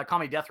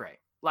Comedy Death Ray.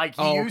 Like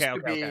he used to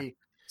be. Okay.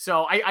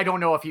 So I don't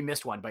know if he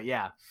missed one, but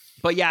yeah.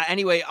 But yeah,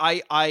 anyway,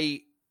 I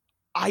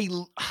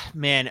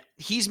man,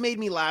 he's made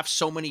me laugh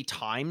so many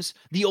times.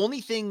 The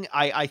only thing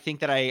I think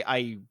that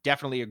I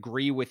definitely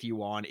agree with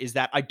you on is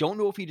that I don't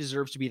know if he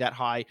deserves to be that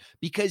high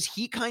because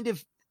he kind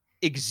of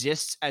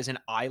exists as an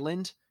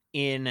island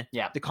in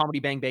the Comedy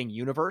Bang Bang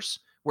universe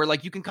where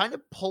like you can kind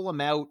of pull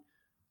him out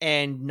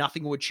and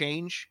nothing would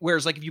change.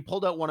 Whereas like if you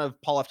pulled out one of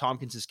Paul F.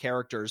 Tompkins's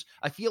characters,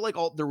 I feel like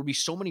there would be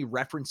so many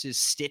references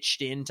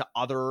stitched into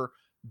other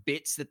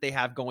bits that they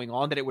have going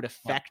on that it would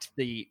affect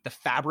the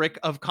fabric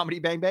of Comedy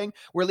Bang Bang,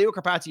 where Leo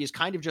Carpazzi is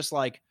kind of just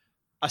like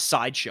a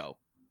sideshow.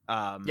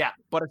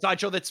 But a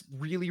sideshow that's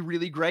really,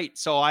 really great.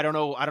 So I don't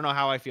know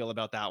how I feel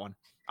about that one.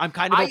 I'm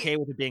kind of okay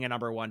with it being a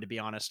number 1, to be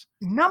honest.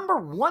 Number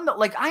 1, though,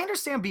 like I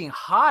understand being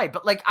high,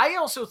 but like I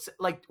also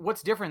like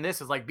what's different in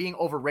this is like being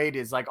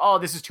overrated is like, oh,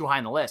 this is too high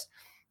on the list.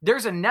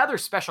 There's another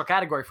special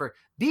category for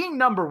being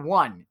number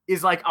 1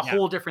 is like a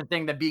whole different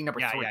thing than being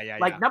number 3.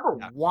 Number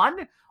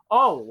 1,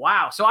 oh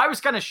wow. So I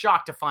was kind of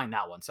shocked to find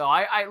that one. So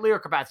I Leo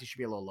Carpazzi should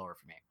be a little lower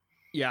for me.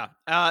 Yeah.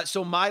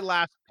 So my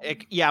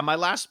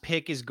last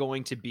pick is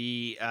going to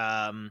be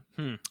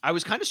I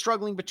was kind of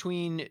struggling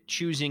between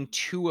choosing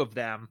 2 of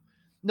them.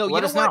 No,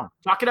 let us know.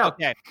 Talk it out.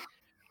 Okay.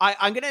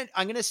 I'm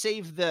gonna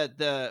save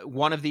the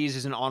one of these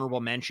as an honorable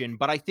mention,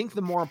 but I think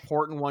the more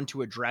important one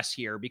to address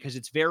here because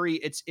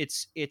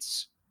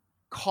it's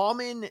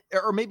common,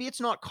 or maybe it's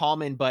not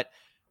common, but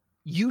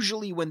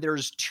usually when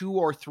there's 2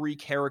 or 3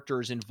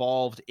 characters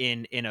involved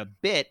in a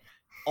bit,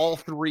 all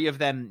 3 of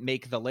them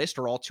make the list,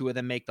 or all 2 of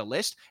them make the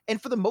list,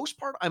 and for the most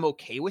part, I'm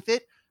okay with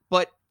it.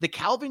 But the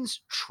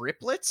Calvin's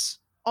triplets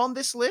on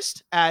this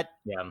list at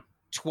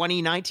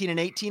 2019 and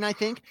 18, I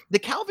think the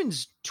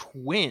Calvin's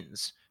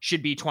twins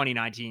should be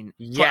 2019,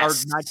 or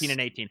 19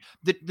 and 18.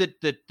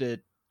 The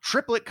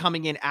triplet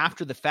coming in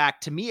after the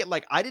fact, to me,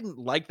 I didn't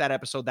like that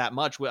episode that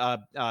much.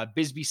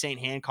 Bisbee St.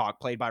 Hancock,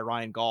 played by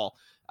Ryan Gall,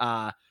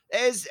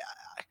 as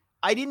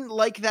I didn't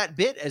like that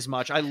bit as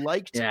much. I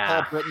liked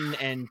Paul Britton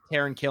and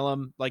Taran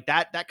Killam. Like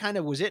that kind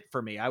of was it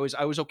for me. I was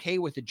okay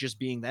with it just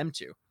being them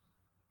 2.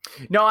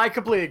 No, I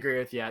completely agree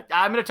with you.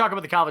 I'm going to talk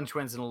about the Calvin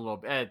twins in a little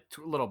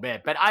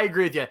bit, but I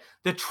agree with you.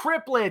 The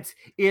triplets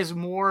is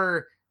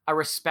more a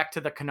respect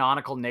to the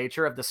canonical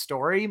nature of the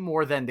story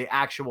more than the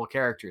actual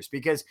characters,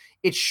 because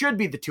it should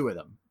be the 2 of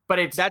them, but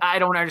I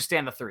don't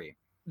understand the 3.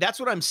 That's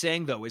what I'm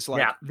saying, though, is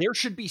there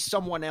should be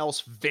someone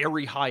else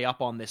very high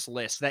up on this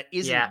list that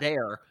isn't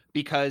there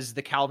because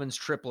the Calvin's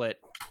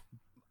triplet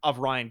of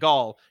Ryan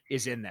Gall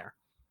is in there.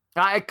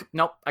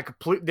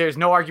 There's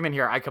no argument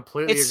here. I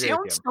completely agree with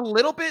you. It sounds a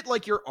little bit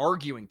like you're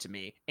arguing to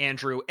me,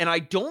 Andrew, and I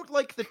don't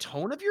like the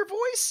tone of your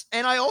voice,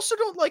 and I also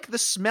don't like the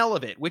smell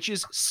of it, which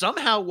is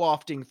somehow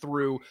wafting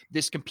through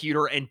this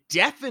computer and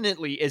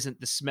definitely isn't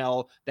the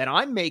smell that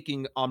I'm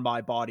making on my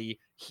body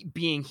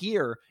being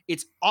here.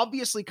 It's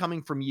obviously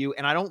coming from you,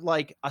 and I don't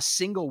like a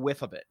single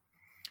whiff of it.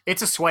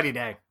 It's a sweaty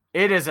day.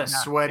 It is a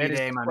sweaty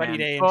day, my man. Sweaty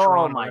day in oh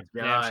Toronto, my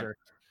God.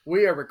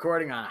 We are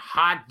recording on a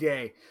hot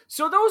day.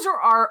 So those are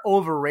our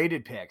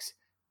overrated picks.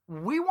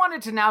 We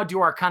wanted to now do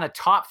our kind of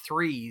top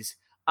 3s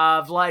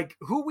of like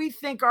who we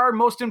think our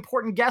most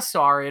important guests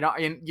are in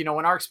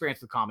our experience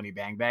with Comedy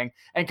Bang Bang,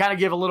 and kind of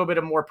give a little bit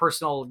of more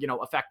personal,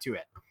 effect to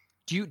it.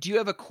 Do you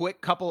have a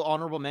quick couple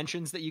honorable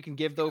mentions that you can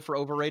give though for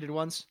overrated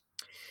ones?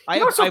 I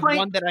have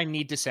one that I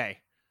need to say.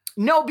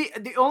 No,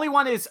 the only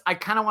one is I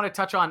kind of want to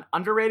touch on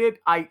underrated.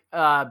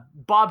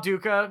 Bob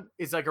Duca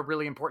is like a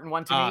really important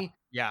one to me.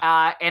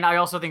 Yeah. And I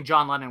also think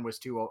John Lennon was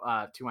too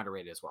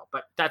underrated as well.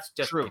 But that's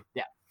just true.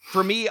 Yeah.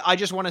 For me, I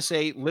just want to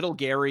say Little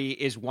Gary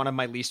is one of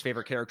my least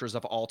favorite characters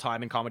of all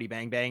time in Comedy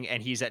Bang Bang,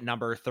 and he's at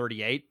number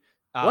 38.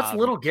 What's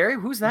Little Gary?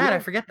 Who's that? I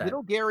forget that.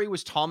 Little Gary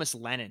was Thomas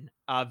Lennon,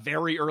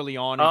 very early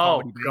on in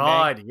Comedy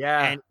Bang Bang.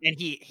 Yeah. And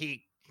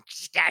he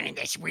got in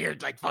this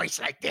weird like voice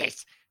like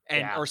this.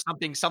 Or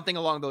something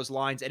along those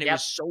lines, and it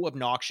was so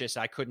obnoxious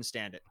I couldn't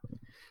stand it.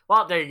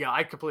 Well, there you go.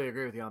 I completely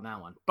agree with you on that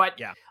one. But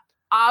yeah,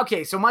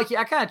 okay. So, Mikey,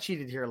 I kind of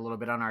cheated here a little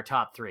bit on our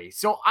top three.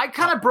 So I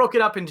kind of broke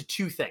it up into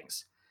two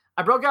things.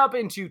 I broke it up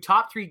into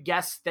top three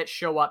guests that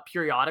show up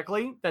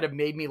periodically that have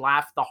made me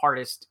laugh the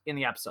hardest in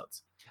the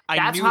episodes.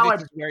 I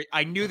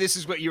knew this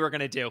is what you were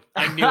gonna do.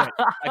 I knew it.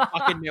 I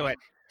fucking knew it.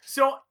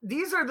 So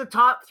these are the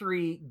top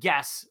three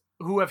guests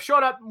who have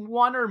showed up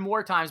one or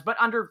more times, but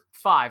under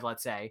 5,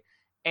 let's say,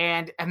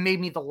 and have made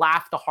me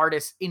laugh the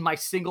hardest in my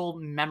single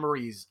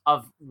memories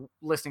of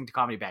listening to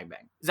Comedy Bang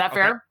Bang. Is that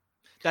fair? Okay.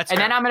 That's and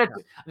fair.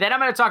 Then I'm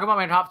gonna talk about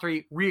my top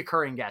 3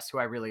 reoccurring guests who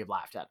I really have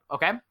laughed at.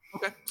 Okay.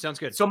 Okay. Sounds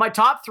good. So my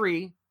top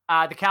 3,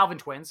 the Calvin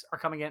twins are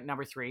coming in at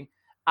number 3.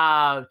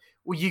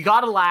 You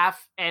gotta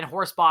laugh and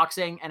horse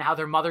boxing and how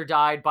their mother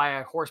died by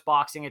a horse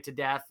boxing it to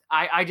death.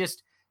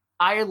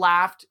 I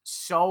laughed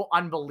so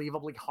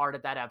unbelievably hard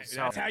at that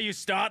episode. That's how you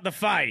start the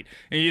fight.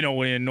 And, you know,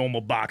 when in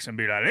normal boxing,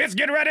 be like, let's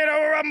get ready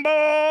to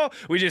rumble.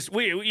 We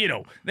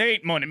there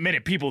ain't many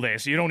people there,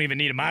 so you don't even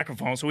need a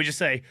microphone. So we just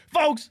say,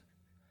 folks,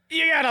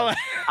 you gotta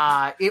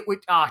laugh.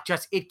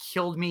 It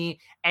killed me.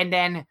 And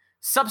then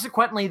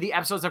subsequently, the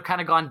episodes have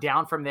kind of gone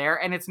down from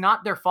there. And it's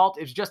not their fault.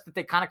 It's just that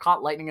they kind of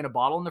caught lightning in a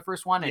bottle in the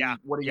first one. And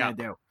what are you going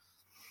to do?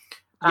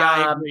 Yeah,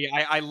 I agree.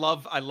 I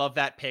love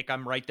that pick.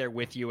 I'm right there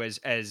with you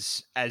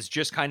as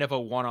just kind of a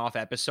one-off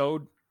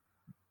episode.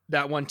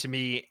 That one to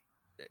me,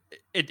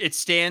 it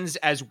stands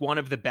as one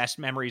of the best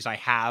memories I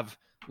have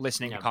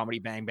listening to Comedy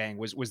Bang Bang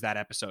was that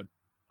episode.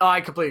 Oh,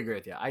 I completely agree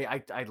with you.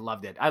 I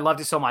loved it. I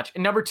loved it so much.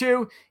 And number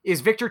 2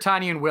 is Victor,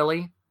 Tiny, and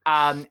Willie.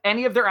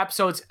 Any of their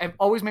episodes have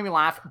always made me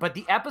laugh, but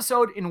the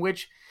episode in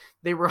which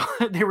they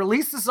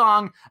released a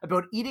song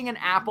about eating an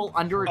apple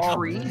under a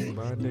tree.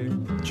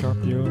 Chop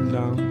you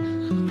down.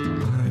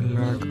 I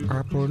like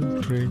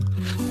apple tree.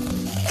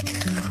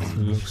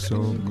 Looks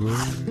so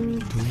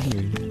good to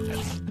me.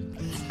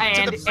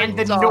 And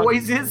the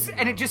noises,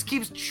 and it just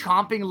keeps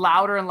chomping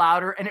louder and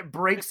louder, and it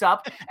breaks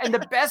up. And the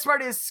best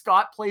part is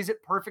Scott plays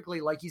it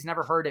perfectly, like he's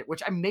never heard it,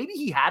 which maybe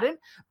he hadn't,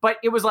 but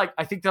it was like,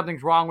 I think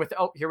something's wrong with,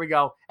 here we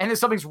go. And then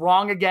something's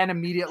wrong again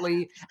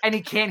immediately, and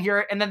he can't hear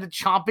it. And then the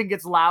chomping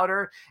gets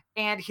louder,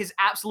 and his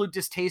absolute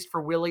distaste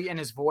for Willie and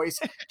his voice,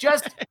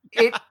 just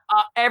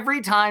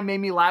every time made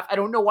me laugh. I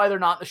don't know why they're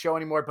not in the show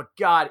anymore, but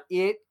God,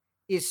 it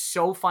is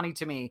so funny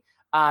to me.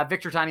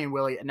 Victor, Tiny, and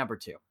Willie at number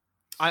 2.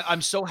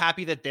 I'm so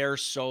happy that they're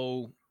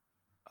so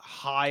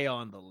high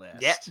on the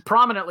list. Yeah,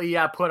 prominently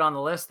put on the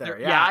list there.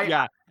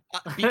 Yeah.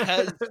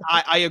 Because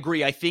I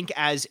agree. I think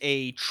as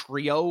a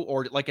trio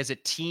or like as a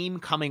team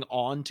coming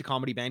on to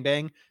Comedy Bang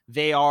Bang,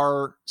 they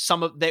are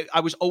I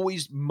was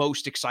always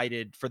most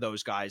excited for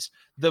those guys.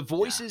 The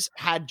voices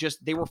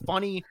they were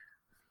funny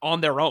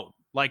on their own.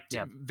 Like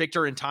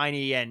Victor and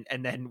Tiny and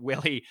then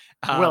Willie.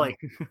 Willie.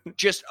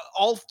 Just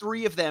all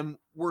three of them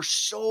were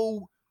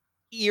so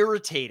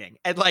irritating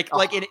and like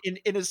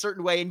in a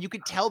certain way, and you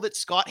could tell that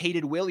Scott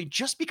hated Willie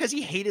just because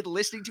he hated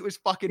listening to his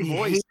fucking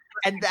voice,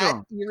 and that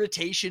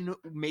irritation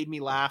made me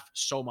laugh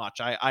so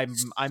much. I'm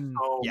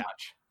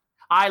much.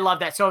 I love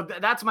that. So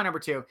that's my number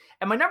 2,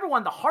 and my number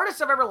 1, the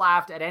hardest I've ever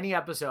laughed at any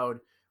episode.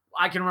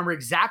 I can remember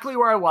exactly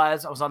where I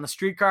was. I was on the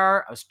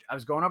streetcar. I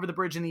was going over the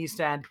bridge in the East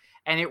End,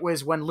 and it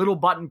was when Little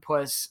Button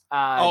Puss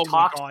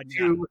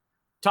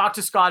talked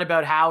to Scott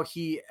about how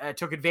he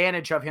took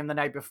advantage of him the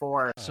night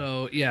before.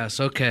 So,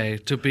 yes, okay.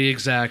 To be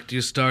exact, you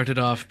started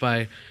off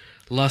by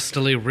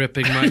lustily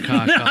ripping my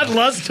cock off. Not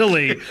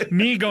lustily.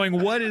 Me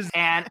going, what is...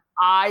 And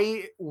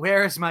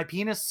where's my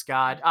penis,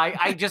 Scott?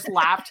 I just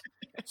laughed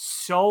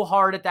so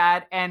hard at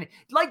that. And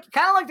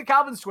kind of like the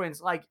Calvin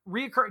twins,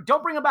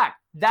 don't bring them back.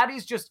 That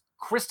is just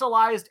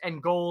crystallized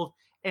and gold.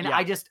 And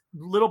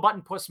Little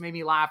Button Puss made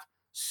me laugh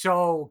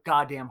so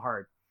goddamn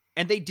hard.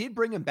 And they did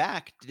bring him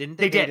back, didn't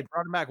they? They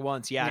brought him back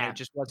once, and it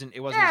just wasn't as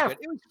good.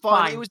 It was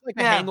fun. Fine. It was like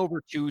a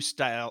Hangover 2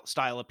 style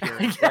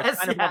appearance. Yes,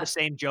 kind of all the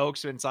same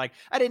jokes, and it's like,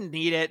 I didn't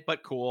need it,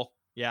 but cool.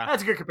 Yeah.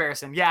 That's a good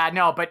comparison. Yeah,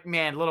 no, but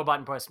man, Little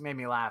Button Puss made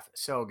me laugh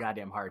so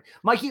goddamn hard.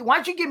 Mikey, why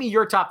don't you give me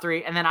your top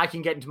 3, and then I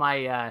can get into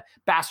my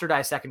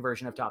bastardized second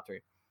version of top 3.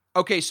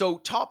 Okay, so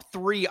top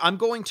 3, I'm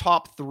going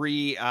top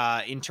 3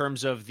 in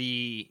terms of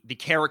the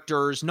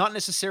characters, not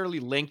necessarily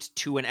linked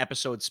to an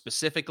episode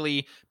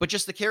specifically, but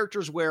just the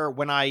characters where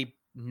when I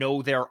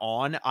know they're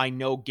on, I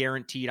know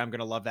guaranteed I'm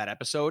going to love that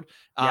episode.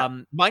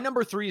 My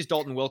number 3 is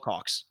Dalton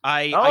Wilcox.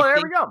 There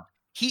we go.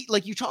 He,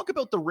 you talk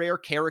about the rare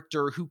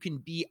character who can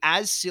be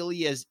as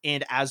silly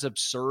and as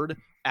absurd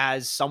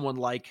as someone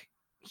like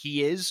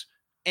he is.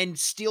 and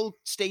still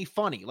stay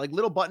funny. Like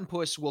Little Button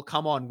Puss will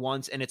come on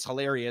once and it's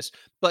hilarious,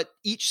 but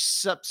each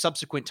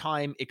subsequent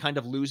time it kind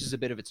of loses a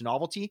bit of its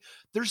novelty.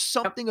 There's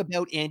something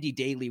about Andy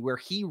Daly where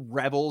he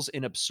revels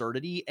in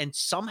absurdity and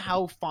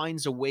somehow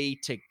finds a way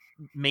to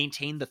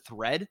maintain the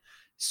thread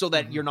so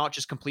that you're not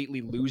just completely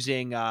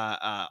losing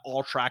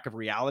all track of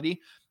reality.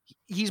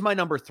 He's my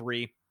number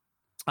 3.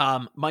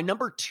 My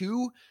number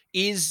 2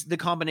 is the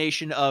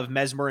combination of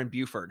Mesmer and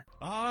Buford.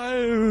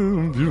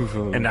 I'm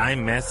Buford. And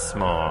I'm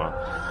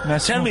Mesmer.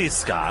 Tell me,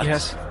 Scott.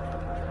 Yes?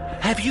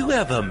 Have you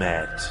ever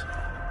met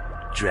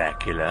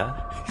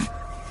Dracula?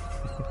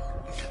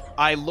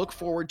 I look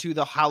forward to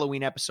the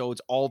Halloween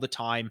episodes all the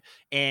time.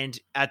 And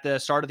at the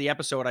start of the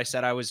episode, I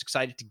said I was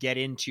excited to get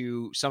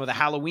into some of the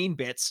Halloween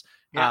bits.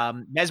 Yeah.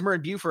 Mesmer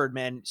and Buford,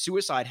 man,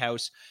 Suicide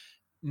House.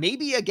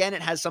 Maybe, again,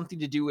 it has something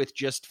to do with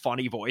just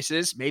funny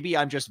voices. Maybe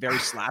I'm just very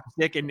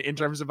slapstick in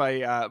terms of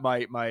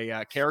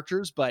my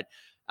characters. But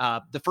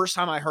the first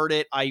time I heard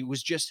it, I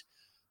was just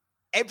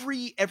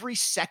every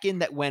second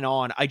that went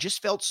on, I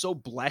just felt so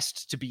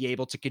blessed to be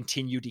able to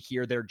continue to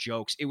hear their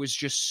jokes. It was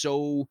just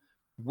so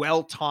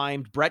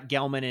well-timed. Brett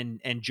Gelman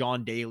and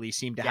John Daly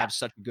seemed to have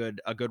such a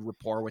good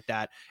rapport with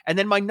that. And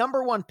then my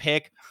number 1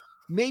 pick,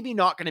 maybe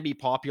not going to be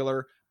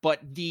popular, but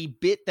the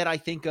bit that I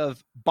think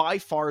of by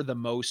far the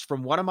most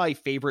from one of my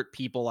favorite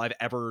people I've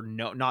ever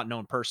not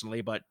known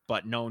personally, but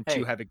known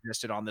to have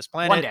existed on this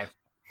planet, one day,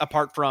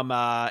 apart from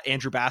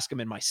Andrew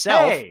Bascom and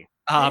myself,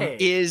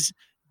 is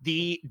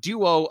the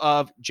duo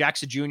of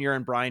Jackson Jr.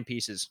 and Brian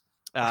Pieces.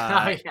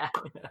 Harris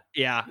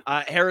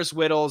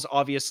Whittles,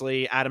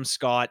 obviously, Adam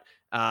Scott,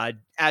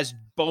 as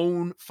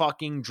bone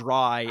fucking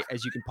dry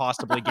as you can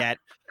possibly get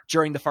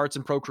during the Farts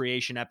and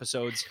Procreation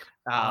episodes.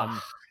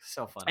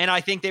 So fun. And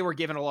I think they were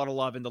given a lot of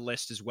love in the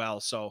list as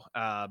well. So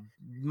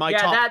my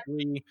top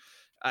 3,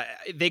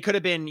 they could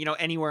have been,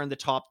 anywhere in the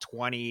top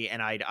 20, and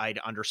I'd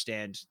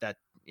understand that,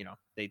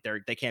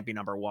 they can't be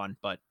number 1,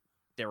 but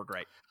they were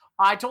great.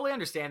 I totally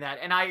understand that,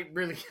 and I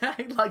really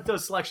I like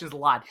those selections a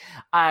lot.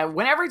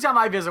 Every time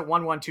I visit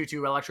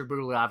 1122 Electric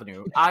Boogaloo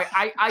Avenue,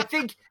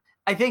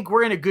 I think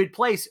we're in a good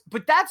place,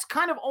 but that's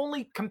kind of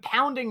only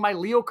compounding my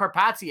Leo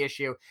Carpazzi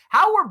issue.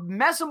 How were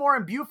Mesmer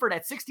and Buford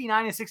at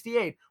 69 and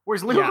 68,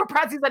 whereas Leo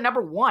Carpazzi's at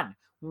number 1?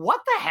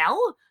 What the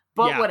hell?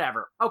 But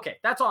whatever. Okay,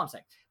 that's all I'm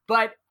saying.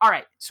 But all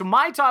right, so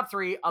my top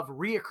 3 of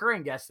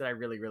reoccurring guests that I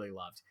really, really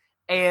loved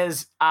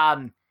is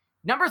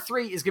number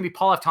 3 is going to be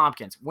Paul F.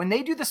 Tompkins. When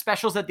they do the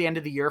specials at the end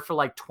of the year for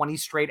like 20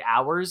 straight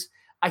hours,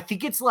 I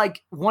think it's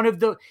like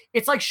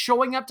it's like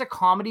showing up to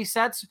comedy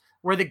sets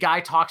where the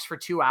guy talks for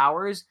 2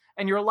 hours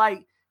and you're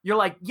like,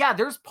 yeah,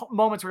 there's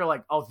moments where you're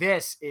like, oh,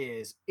 this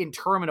is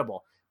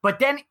interminable. But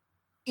then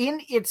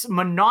in its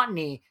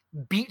monotony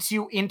beats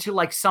you into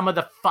like some of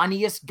the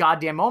funniest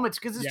goddamn moments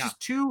because it's just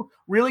 2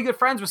 really good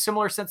friends with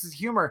similar senses of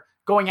humor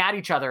going at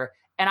each other.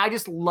 And I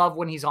just love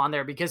when he's on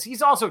there because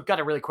he's also got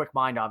a really quick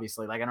mind,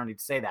 obviously. Like, I don't need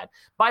to say that.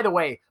 By the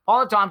way,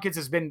 Paul F. Tompkins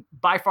has been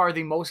by far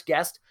the most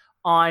guest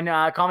on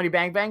Comedy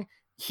Bang Bang.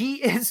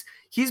 He's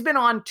been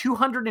on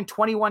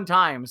 221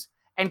 times,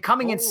 and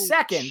coming in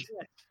second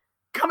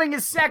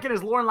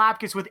is Lauren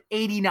Lapkus with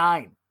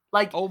 89.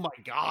 Like, oh my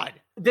God.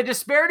 The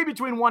disparity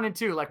between 1 and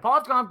 2, like Paul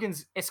F.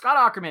 Tompkins, Scott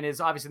Aukerman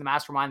is obviously the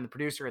mastermind, the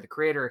producer, the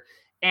creator,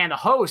 and the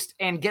host,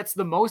 and gets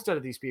the most out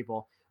of these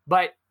people.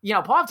 But,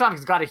 Paul F.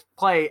 Tompkins got to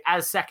play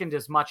as second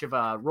as much of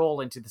a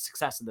role into the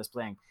success of this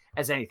thing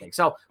as anything.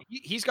 So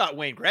he's got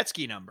Wayne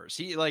Gretzky numbers.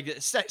 He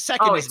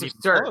second is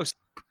absurd. Close.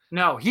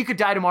 No, he could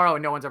die tomorrow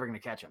and no one's ever going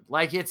to catch him.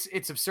 Like,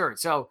 it's absurd.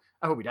 So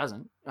I hope he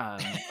doesn't.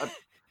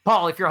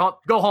 Paul, if you're home,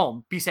 go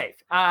home. Be safe.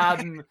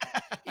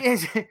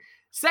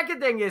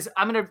 Second thing is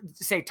I'm going to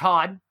say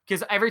Todd,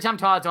 because every time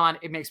Todd's on,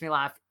 it makes me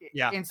laugh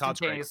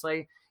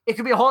instantaneously. It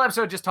could be a whole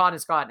episode just Todd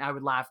and Scott, and I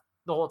would laugh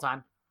the whole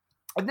time.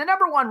 And the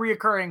number 1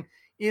 reoccurring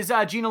is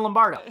Gina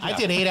Lombardo. I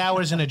did 8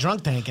 hours in a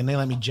drunk tank, and they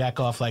let me jack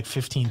off like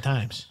 15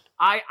 times.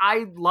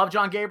 I love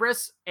John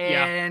Gabris,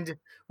 and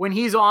when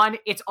he's on,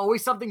 it's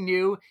always something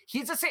new.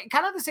 He's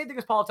kind of the same thing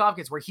as Paul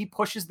Tompkins, where he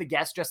pushes the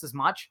guests just as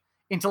much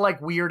into like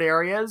weird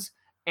areas.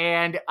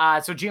 And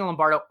so Gina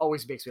Lombardo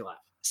always makes me laugh.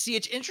 See,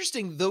 it's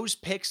interesting, those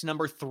picks,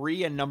 number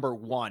 3 and number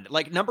 1.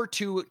 Like, number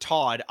 2,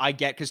 Todd, I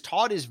get, because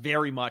Todd is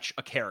very much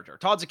a character.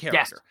 Todd's a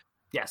character.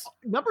 Yes.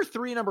 Number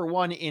 3 and number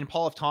 1 in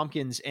Paul F.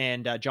 Tompkins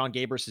and John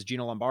Gabris as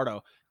Gina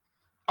Lombardo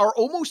are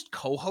almost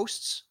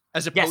co-hosts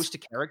as opposed to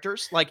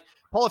characters. Like,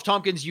 Paul F.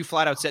 Tompkins, you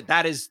flat out said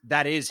that is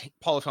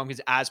Paul F. Tompkins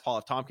as Paul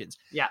F. Tompkins.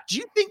 Yeah. Do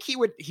you think he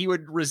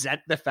would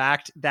resent the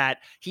fact that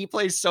he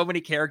plays so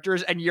many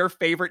characters and your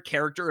favorite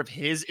character of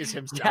his is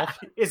himself?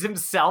 Yeah, is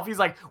himself. He's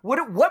like, what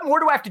more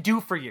do I have to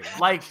do for you?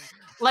 Like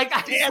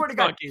I swear to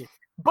God.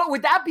 But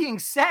with that being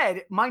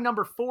said, my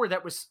number 4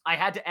 I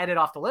had to edit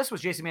off the list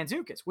was Jason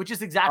Mantzoukas, which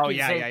is exactly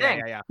the same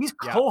thing. Yeah. He's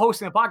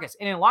co-hosting the podcast.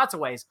 And in lots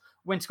of ways,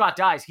 when Scott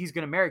dies, he's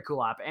going to marry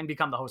Kulop and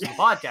become the host of the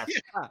podcast.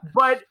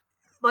 But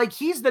like,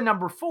 he's the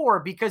number 4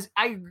 because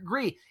I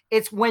agree.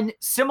 It's when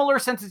similar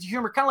senses of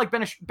humor, kind of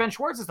like Ben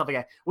Schwartz and stuff like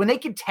that, when they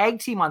can tag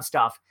team on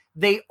stuff,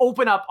 they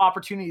open up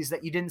opportunities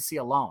that you didn't see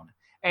alone.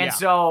 And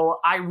so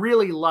I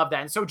really love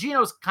that. And so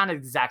Gino's kind of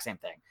the exact same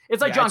thing.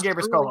 It's like John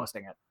Gaber's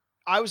co-hosting it.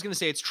 I was going to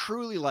say it's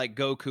truly like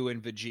Goku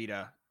and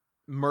Vegeta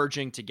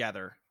merging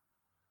together.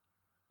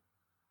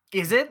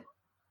 Is it?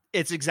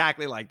 It's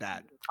exactly like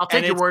that. I'll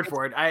take your word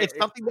for it. It's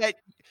something that.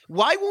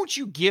 Why won't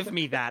you give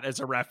me that as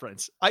a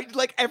reference? I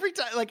like every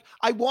time. Like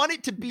I want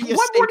it to be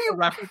a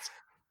reference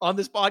on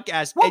this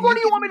podcast. What more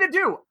do you want me to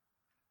do?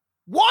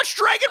 Watch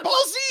Dragon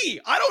Ball Z.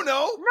 I don't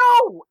know.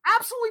 No,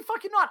 absolutely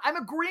fucking not. I'm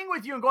agreeing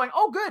with you and going,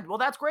 oh, good. Well,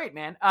 that's great,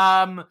 man.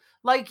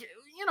 Like,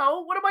 you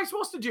know, what am I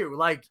supposed to do?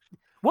 Like,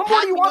 what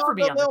more do you want from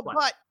me on this one?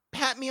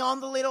 Pat me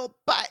on the little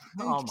butt.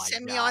 Oh my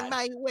Send God. me on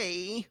my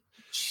way.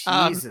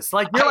 Jesus,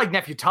 like you're like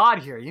nephew Todd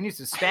here. You need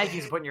some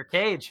spankings to put in your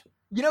cage.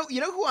 You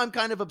know who I'm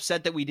kind of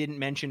upset that we didn't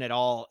mention at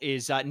all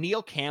is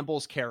Neil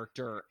Campbell's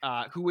character,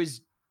 who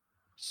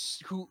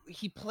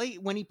he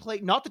played when he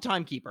played not the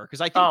Timekeeper, because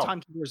I think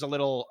Timekeeper is a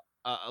little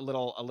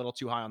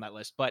too high on that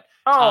list, but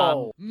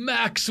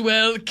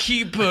Maxwell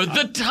Keeper,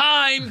 the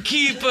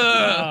Timekeeper.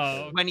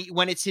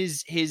 When it's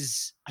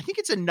his I think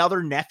it's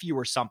another nephew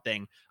or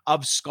something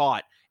of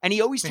Scott, and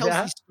he always tells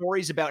these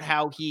stories about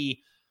how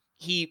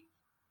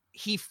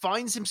he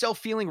finds himself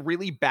feeling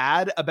really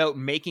bad about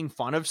making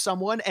fun of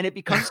someone, and it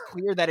becomes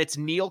clear that it's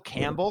Neil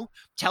Campbell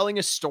telling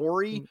a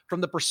story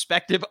from the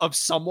perspective of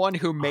someone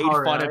who made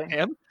fun of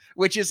him,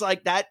 which is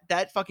like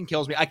that fucking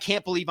kills me. I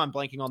can't believe I'm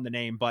blanking on the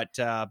name, but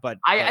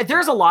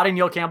there's a lot of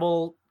Neil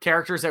Campbell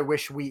characters I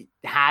wish we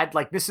had.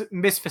 Like this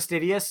Miss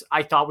Fastidious,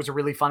 I thought was a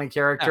really funny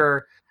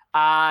character.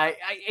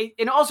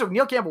 And also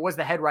Neil Campbell was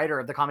the head writer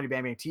of the Comedy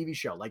Bang Bang TV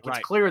show. Like it's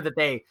clear that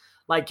they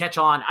like catch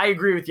on. I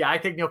agree with you. I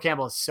think Neil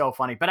Campbell is so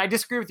funny, but I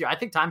disagree with you. I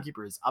think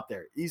Timekeeper is up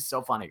there. He's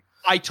so funny.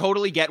 I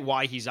totally get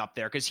why he's up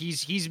there because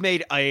he's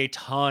made a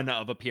ton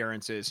of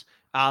appearances.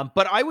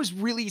 But I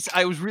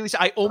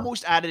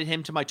almost added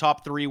him to my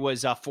top 3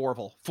 was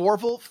Forville.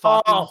 Forville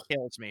fucking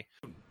kills me.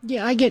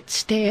 Yeah, I get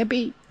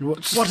stabby. What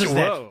is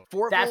that?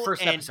 Forville That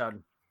first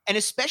episode. And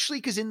especially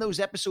because in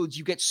those episodes,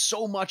 you get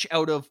so much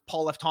out of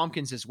Paul F.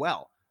 Tompkins as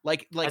well.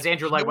 Like as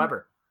Andrew Lloyd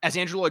Webber. As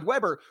Andrew Lloyd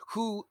Webber,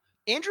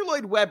 Andrew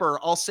Lloyd Webber,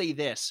 I'll say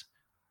this,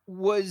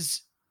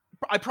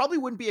 I probably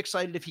wouldn't be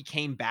excited if he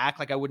came back.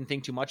 Like I wouldn't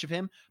think too much of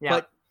him. Yeah.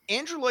 But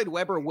Andrew Lloyd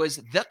Webber was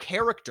the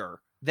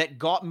character that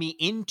got me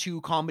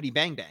into Comedy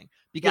Bang Bang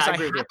because I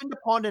happened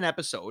upon an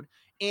episode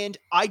and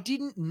I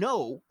didn't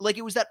know, like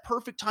it was that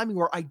perfect timing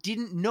where I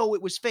didn't know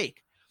it was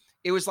fake.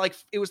 It was like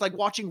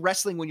watching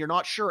wrestling when you're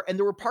not sure. And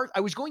there were parts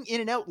I was going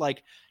in and out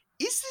like,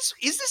 is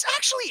this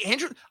actually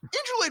Andrew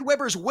Lloyd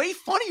Webber is way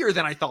funnier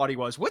than I thought he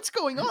was. What's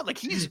going on?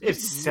 Like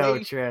it's so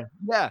true.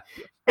 Yeah.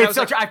 It's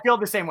so true. I feel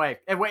the same way.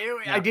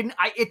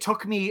 It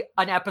took me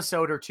an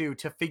episode or two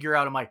to figure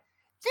out. I'm like,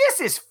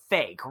 this is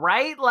fake,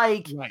 right?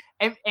 Like,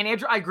 and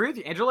Andrew, I agree with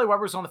you. Andrew Lloyd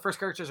Webber was one of the first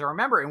characters I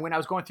remember. And when I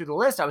was going through the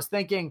list, I was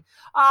thinking,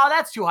 oh,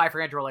 that's too high for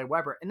Andrew Lloyd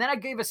Webber. And then I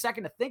gave a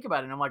second to think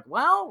about it. And I'm like,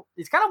 well,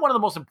 he's kind of one of the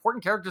most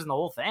important characters in the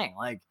whole thing.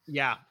 Like,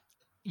 yeah.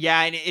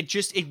 And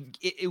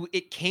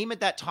it came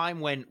at that time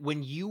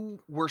when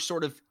you were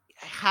sort of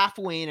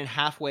halfway in and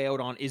halfway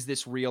out on, is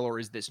this real or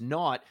is this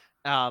not?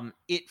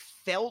 It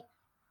felt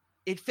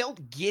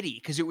giddy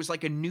because it was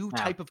like a new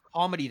type of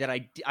comedy that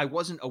I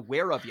wasn't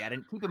aware of yet.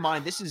 And keep in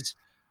mind, this is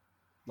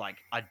like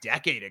a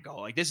decade ago.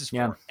 Like this is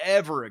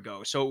forever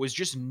ago. So it was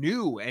just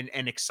new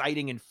and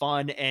exciting and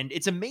fun. And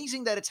it's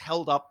amazing that it's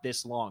held up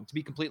this long, to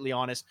be completely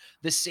honest.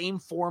 The same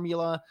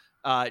formula,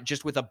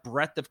 just with a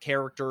breadth of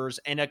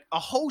characters and a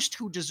host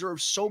who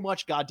deserves so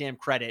much goddamn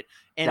credit.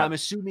 And I'm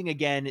assuming,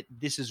 again,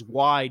 this is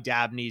why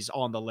Dabney's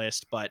on the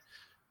list. But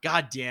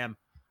goddamn,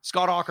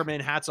 Scott Aukerman,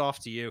 hats off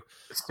to you.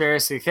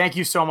 Seriously, thank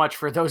you so much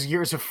for those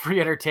years of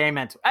free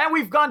entertainment. And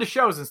we've gone to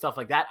shows and stuff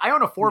like that. I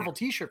own a Forville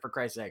t-shirt, for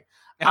Christ's sake.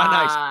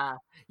 Nice.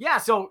 Yeah,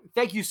 so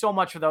thank you so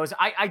much for those.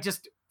 I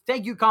just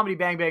thank you, Comedy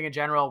Bang Bang in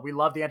general. We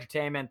love the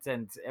entertainment,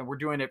 and we're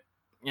doing it,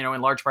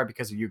 in large part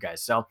because of you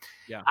guys. So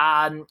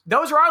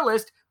those are our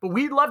list, but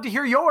we'd love to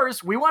hear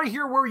yours. We want to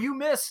hear where you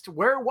missed,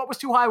 what was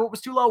too high, what was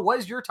too low, what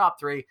is your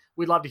top 3?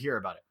 We'd love to hear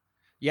about it.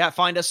 Yeah,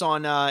 find us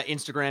on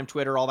Instagram,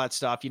 Twitter, all that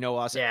stuff. You know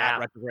us at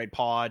Retrograde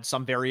Pod,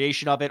 some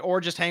variation of it, or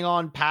just hang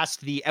on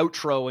past the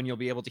outro and you'll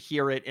be able to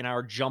hear it in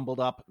our jumbled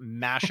up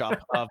mashup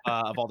of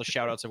all the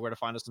shout outs of where to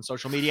find us on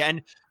social media.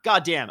 And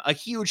goddamn, a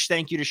huge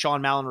thank you to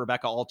Sean Mallon and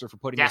Rebecca Alter for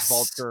putting this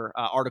Vulture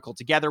article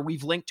together.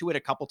 We've linked to it a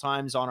couple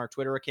times on our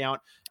Twitter account.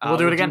 We'll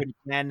do it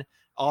again.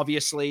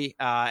 Obviously.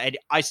 And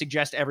I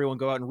suggest everyone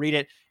go out and read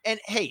it.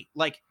 And hey,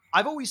 like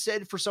I've always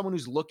said, for someone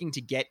who's looking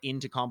to get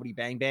into Comedy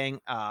Bang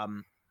Bang,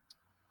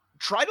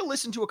 try to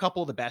listen to a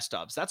couple of the best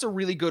ofs. That's a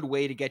really good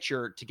way to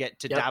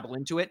dabble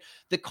into it.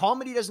 The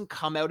comedy doesn't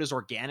come out as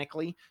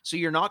organically, so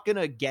you're not going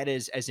to get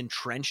as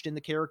entrenched in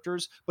the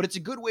characters, but it's a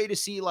good way to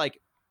see, like,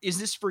 is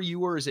this for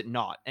you or is it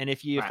not? And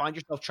if you find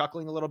yourself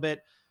chuckling a little bit,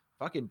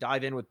 fucking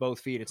dive in with both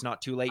feet. It's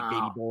not too late,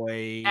 baby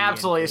boy.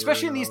 Absolutely,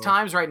 especially in these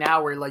times right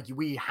now where like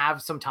we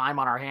have some time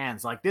on our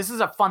hands. Like this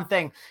is a fun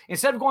thing.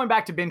 Instead of going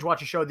back to binge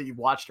watch a show that you've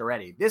watched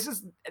already, this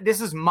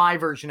is my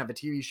version of a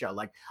TV show.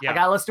 Like I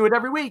gotta listen to it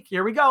every week.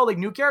 Here we go, like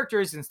new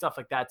characters and stuff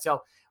like that.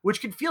 So which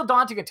can feel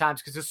daunting at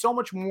times because it's so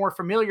much more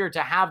familiar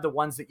to have the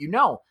ones that you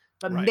know.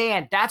 But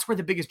man, that's where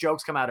the biggest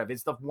jokes come out of.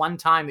 It's the one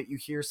time that you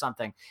hear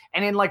something.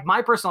 And in like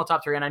my personal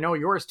top 3, and I know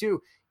yours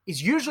too,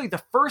 is usually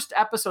the first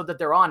episode that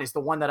they're on is the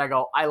one that I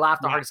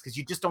laugh the hardest because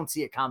you just don't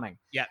see it coming.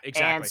 Yeah,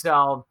 exactly. And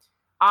so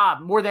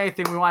more than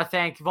anything, we want to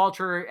thank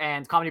Vulture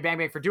and Comedy Bang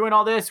Bang for doing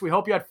all this. We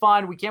hope you had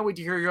fun. We can't wait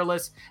to hear your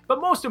list. But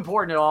most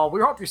important of all,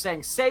 we hope you're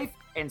staying safe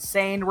and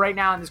sane right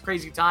now in this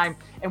crazy time.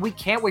 And we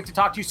can't wait to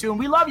talk to you soon.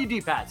 We love you,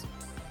 D-Pads.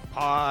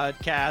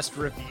 Podcast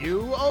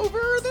review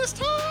over this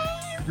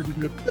time.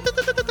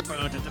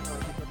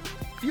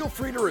 Feel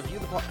free to review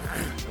the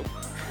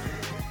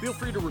Feel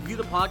free to review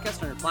the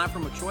podcast on your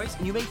platform of choice,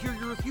 and you may hear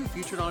your review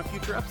featured on a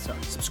future episode.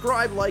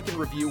 Subscribe, like, and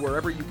review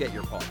wherever you get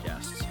your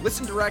podcasts.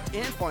 Listen direct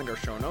and find our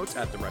show notes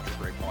at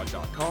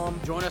theretrogradepod.com.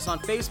 Join us on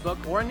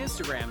Facebook or on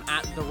Instagram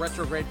at The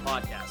Retrograde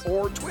Podcast.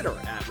 Or Twitter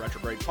at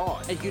Retrograde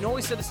Pod. And you can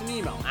always send us an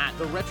email at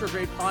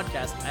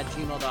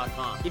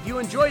theretrogradepodcast@gmail.com. If you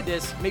enjoyed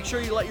this, make sure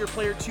you let your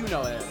player 2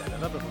 know.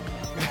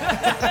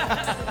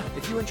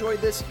 If you enjoyed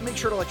this, make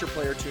sure to let your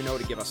player 2 know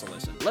to give us a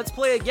listen. Let's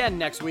play again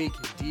next week.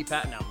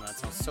 D-Pad. No, that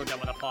sounds so dumb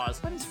with a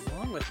pause. What is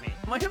wrong with me?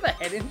 Might have a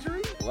head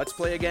injury? Let's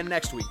play again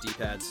next week,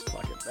 D-Pads.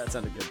 Fuck it. That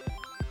sounded good.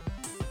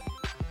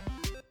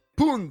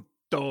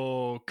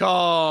 Punto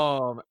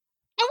com.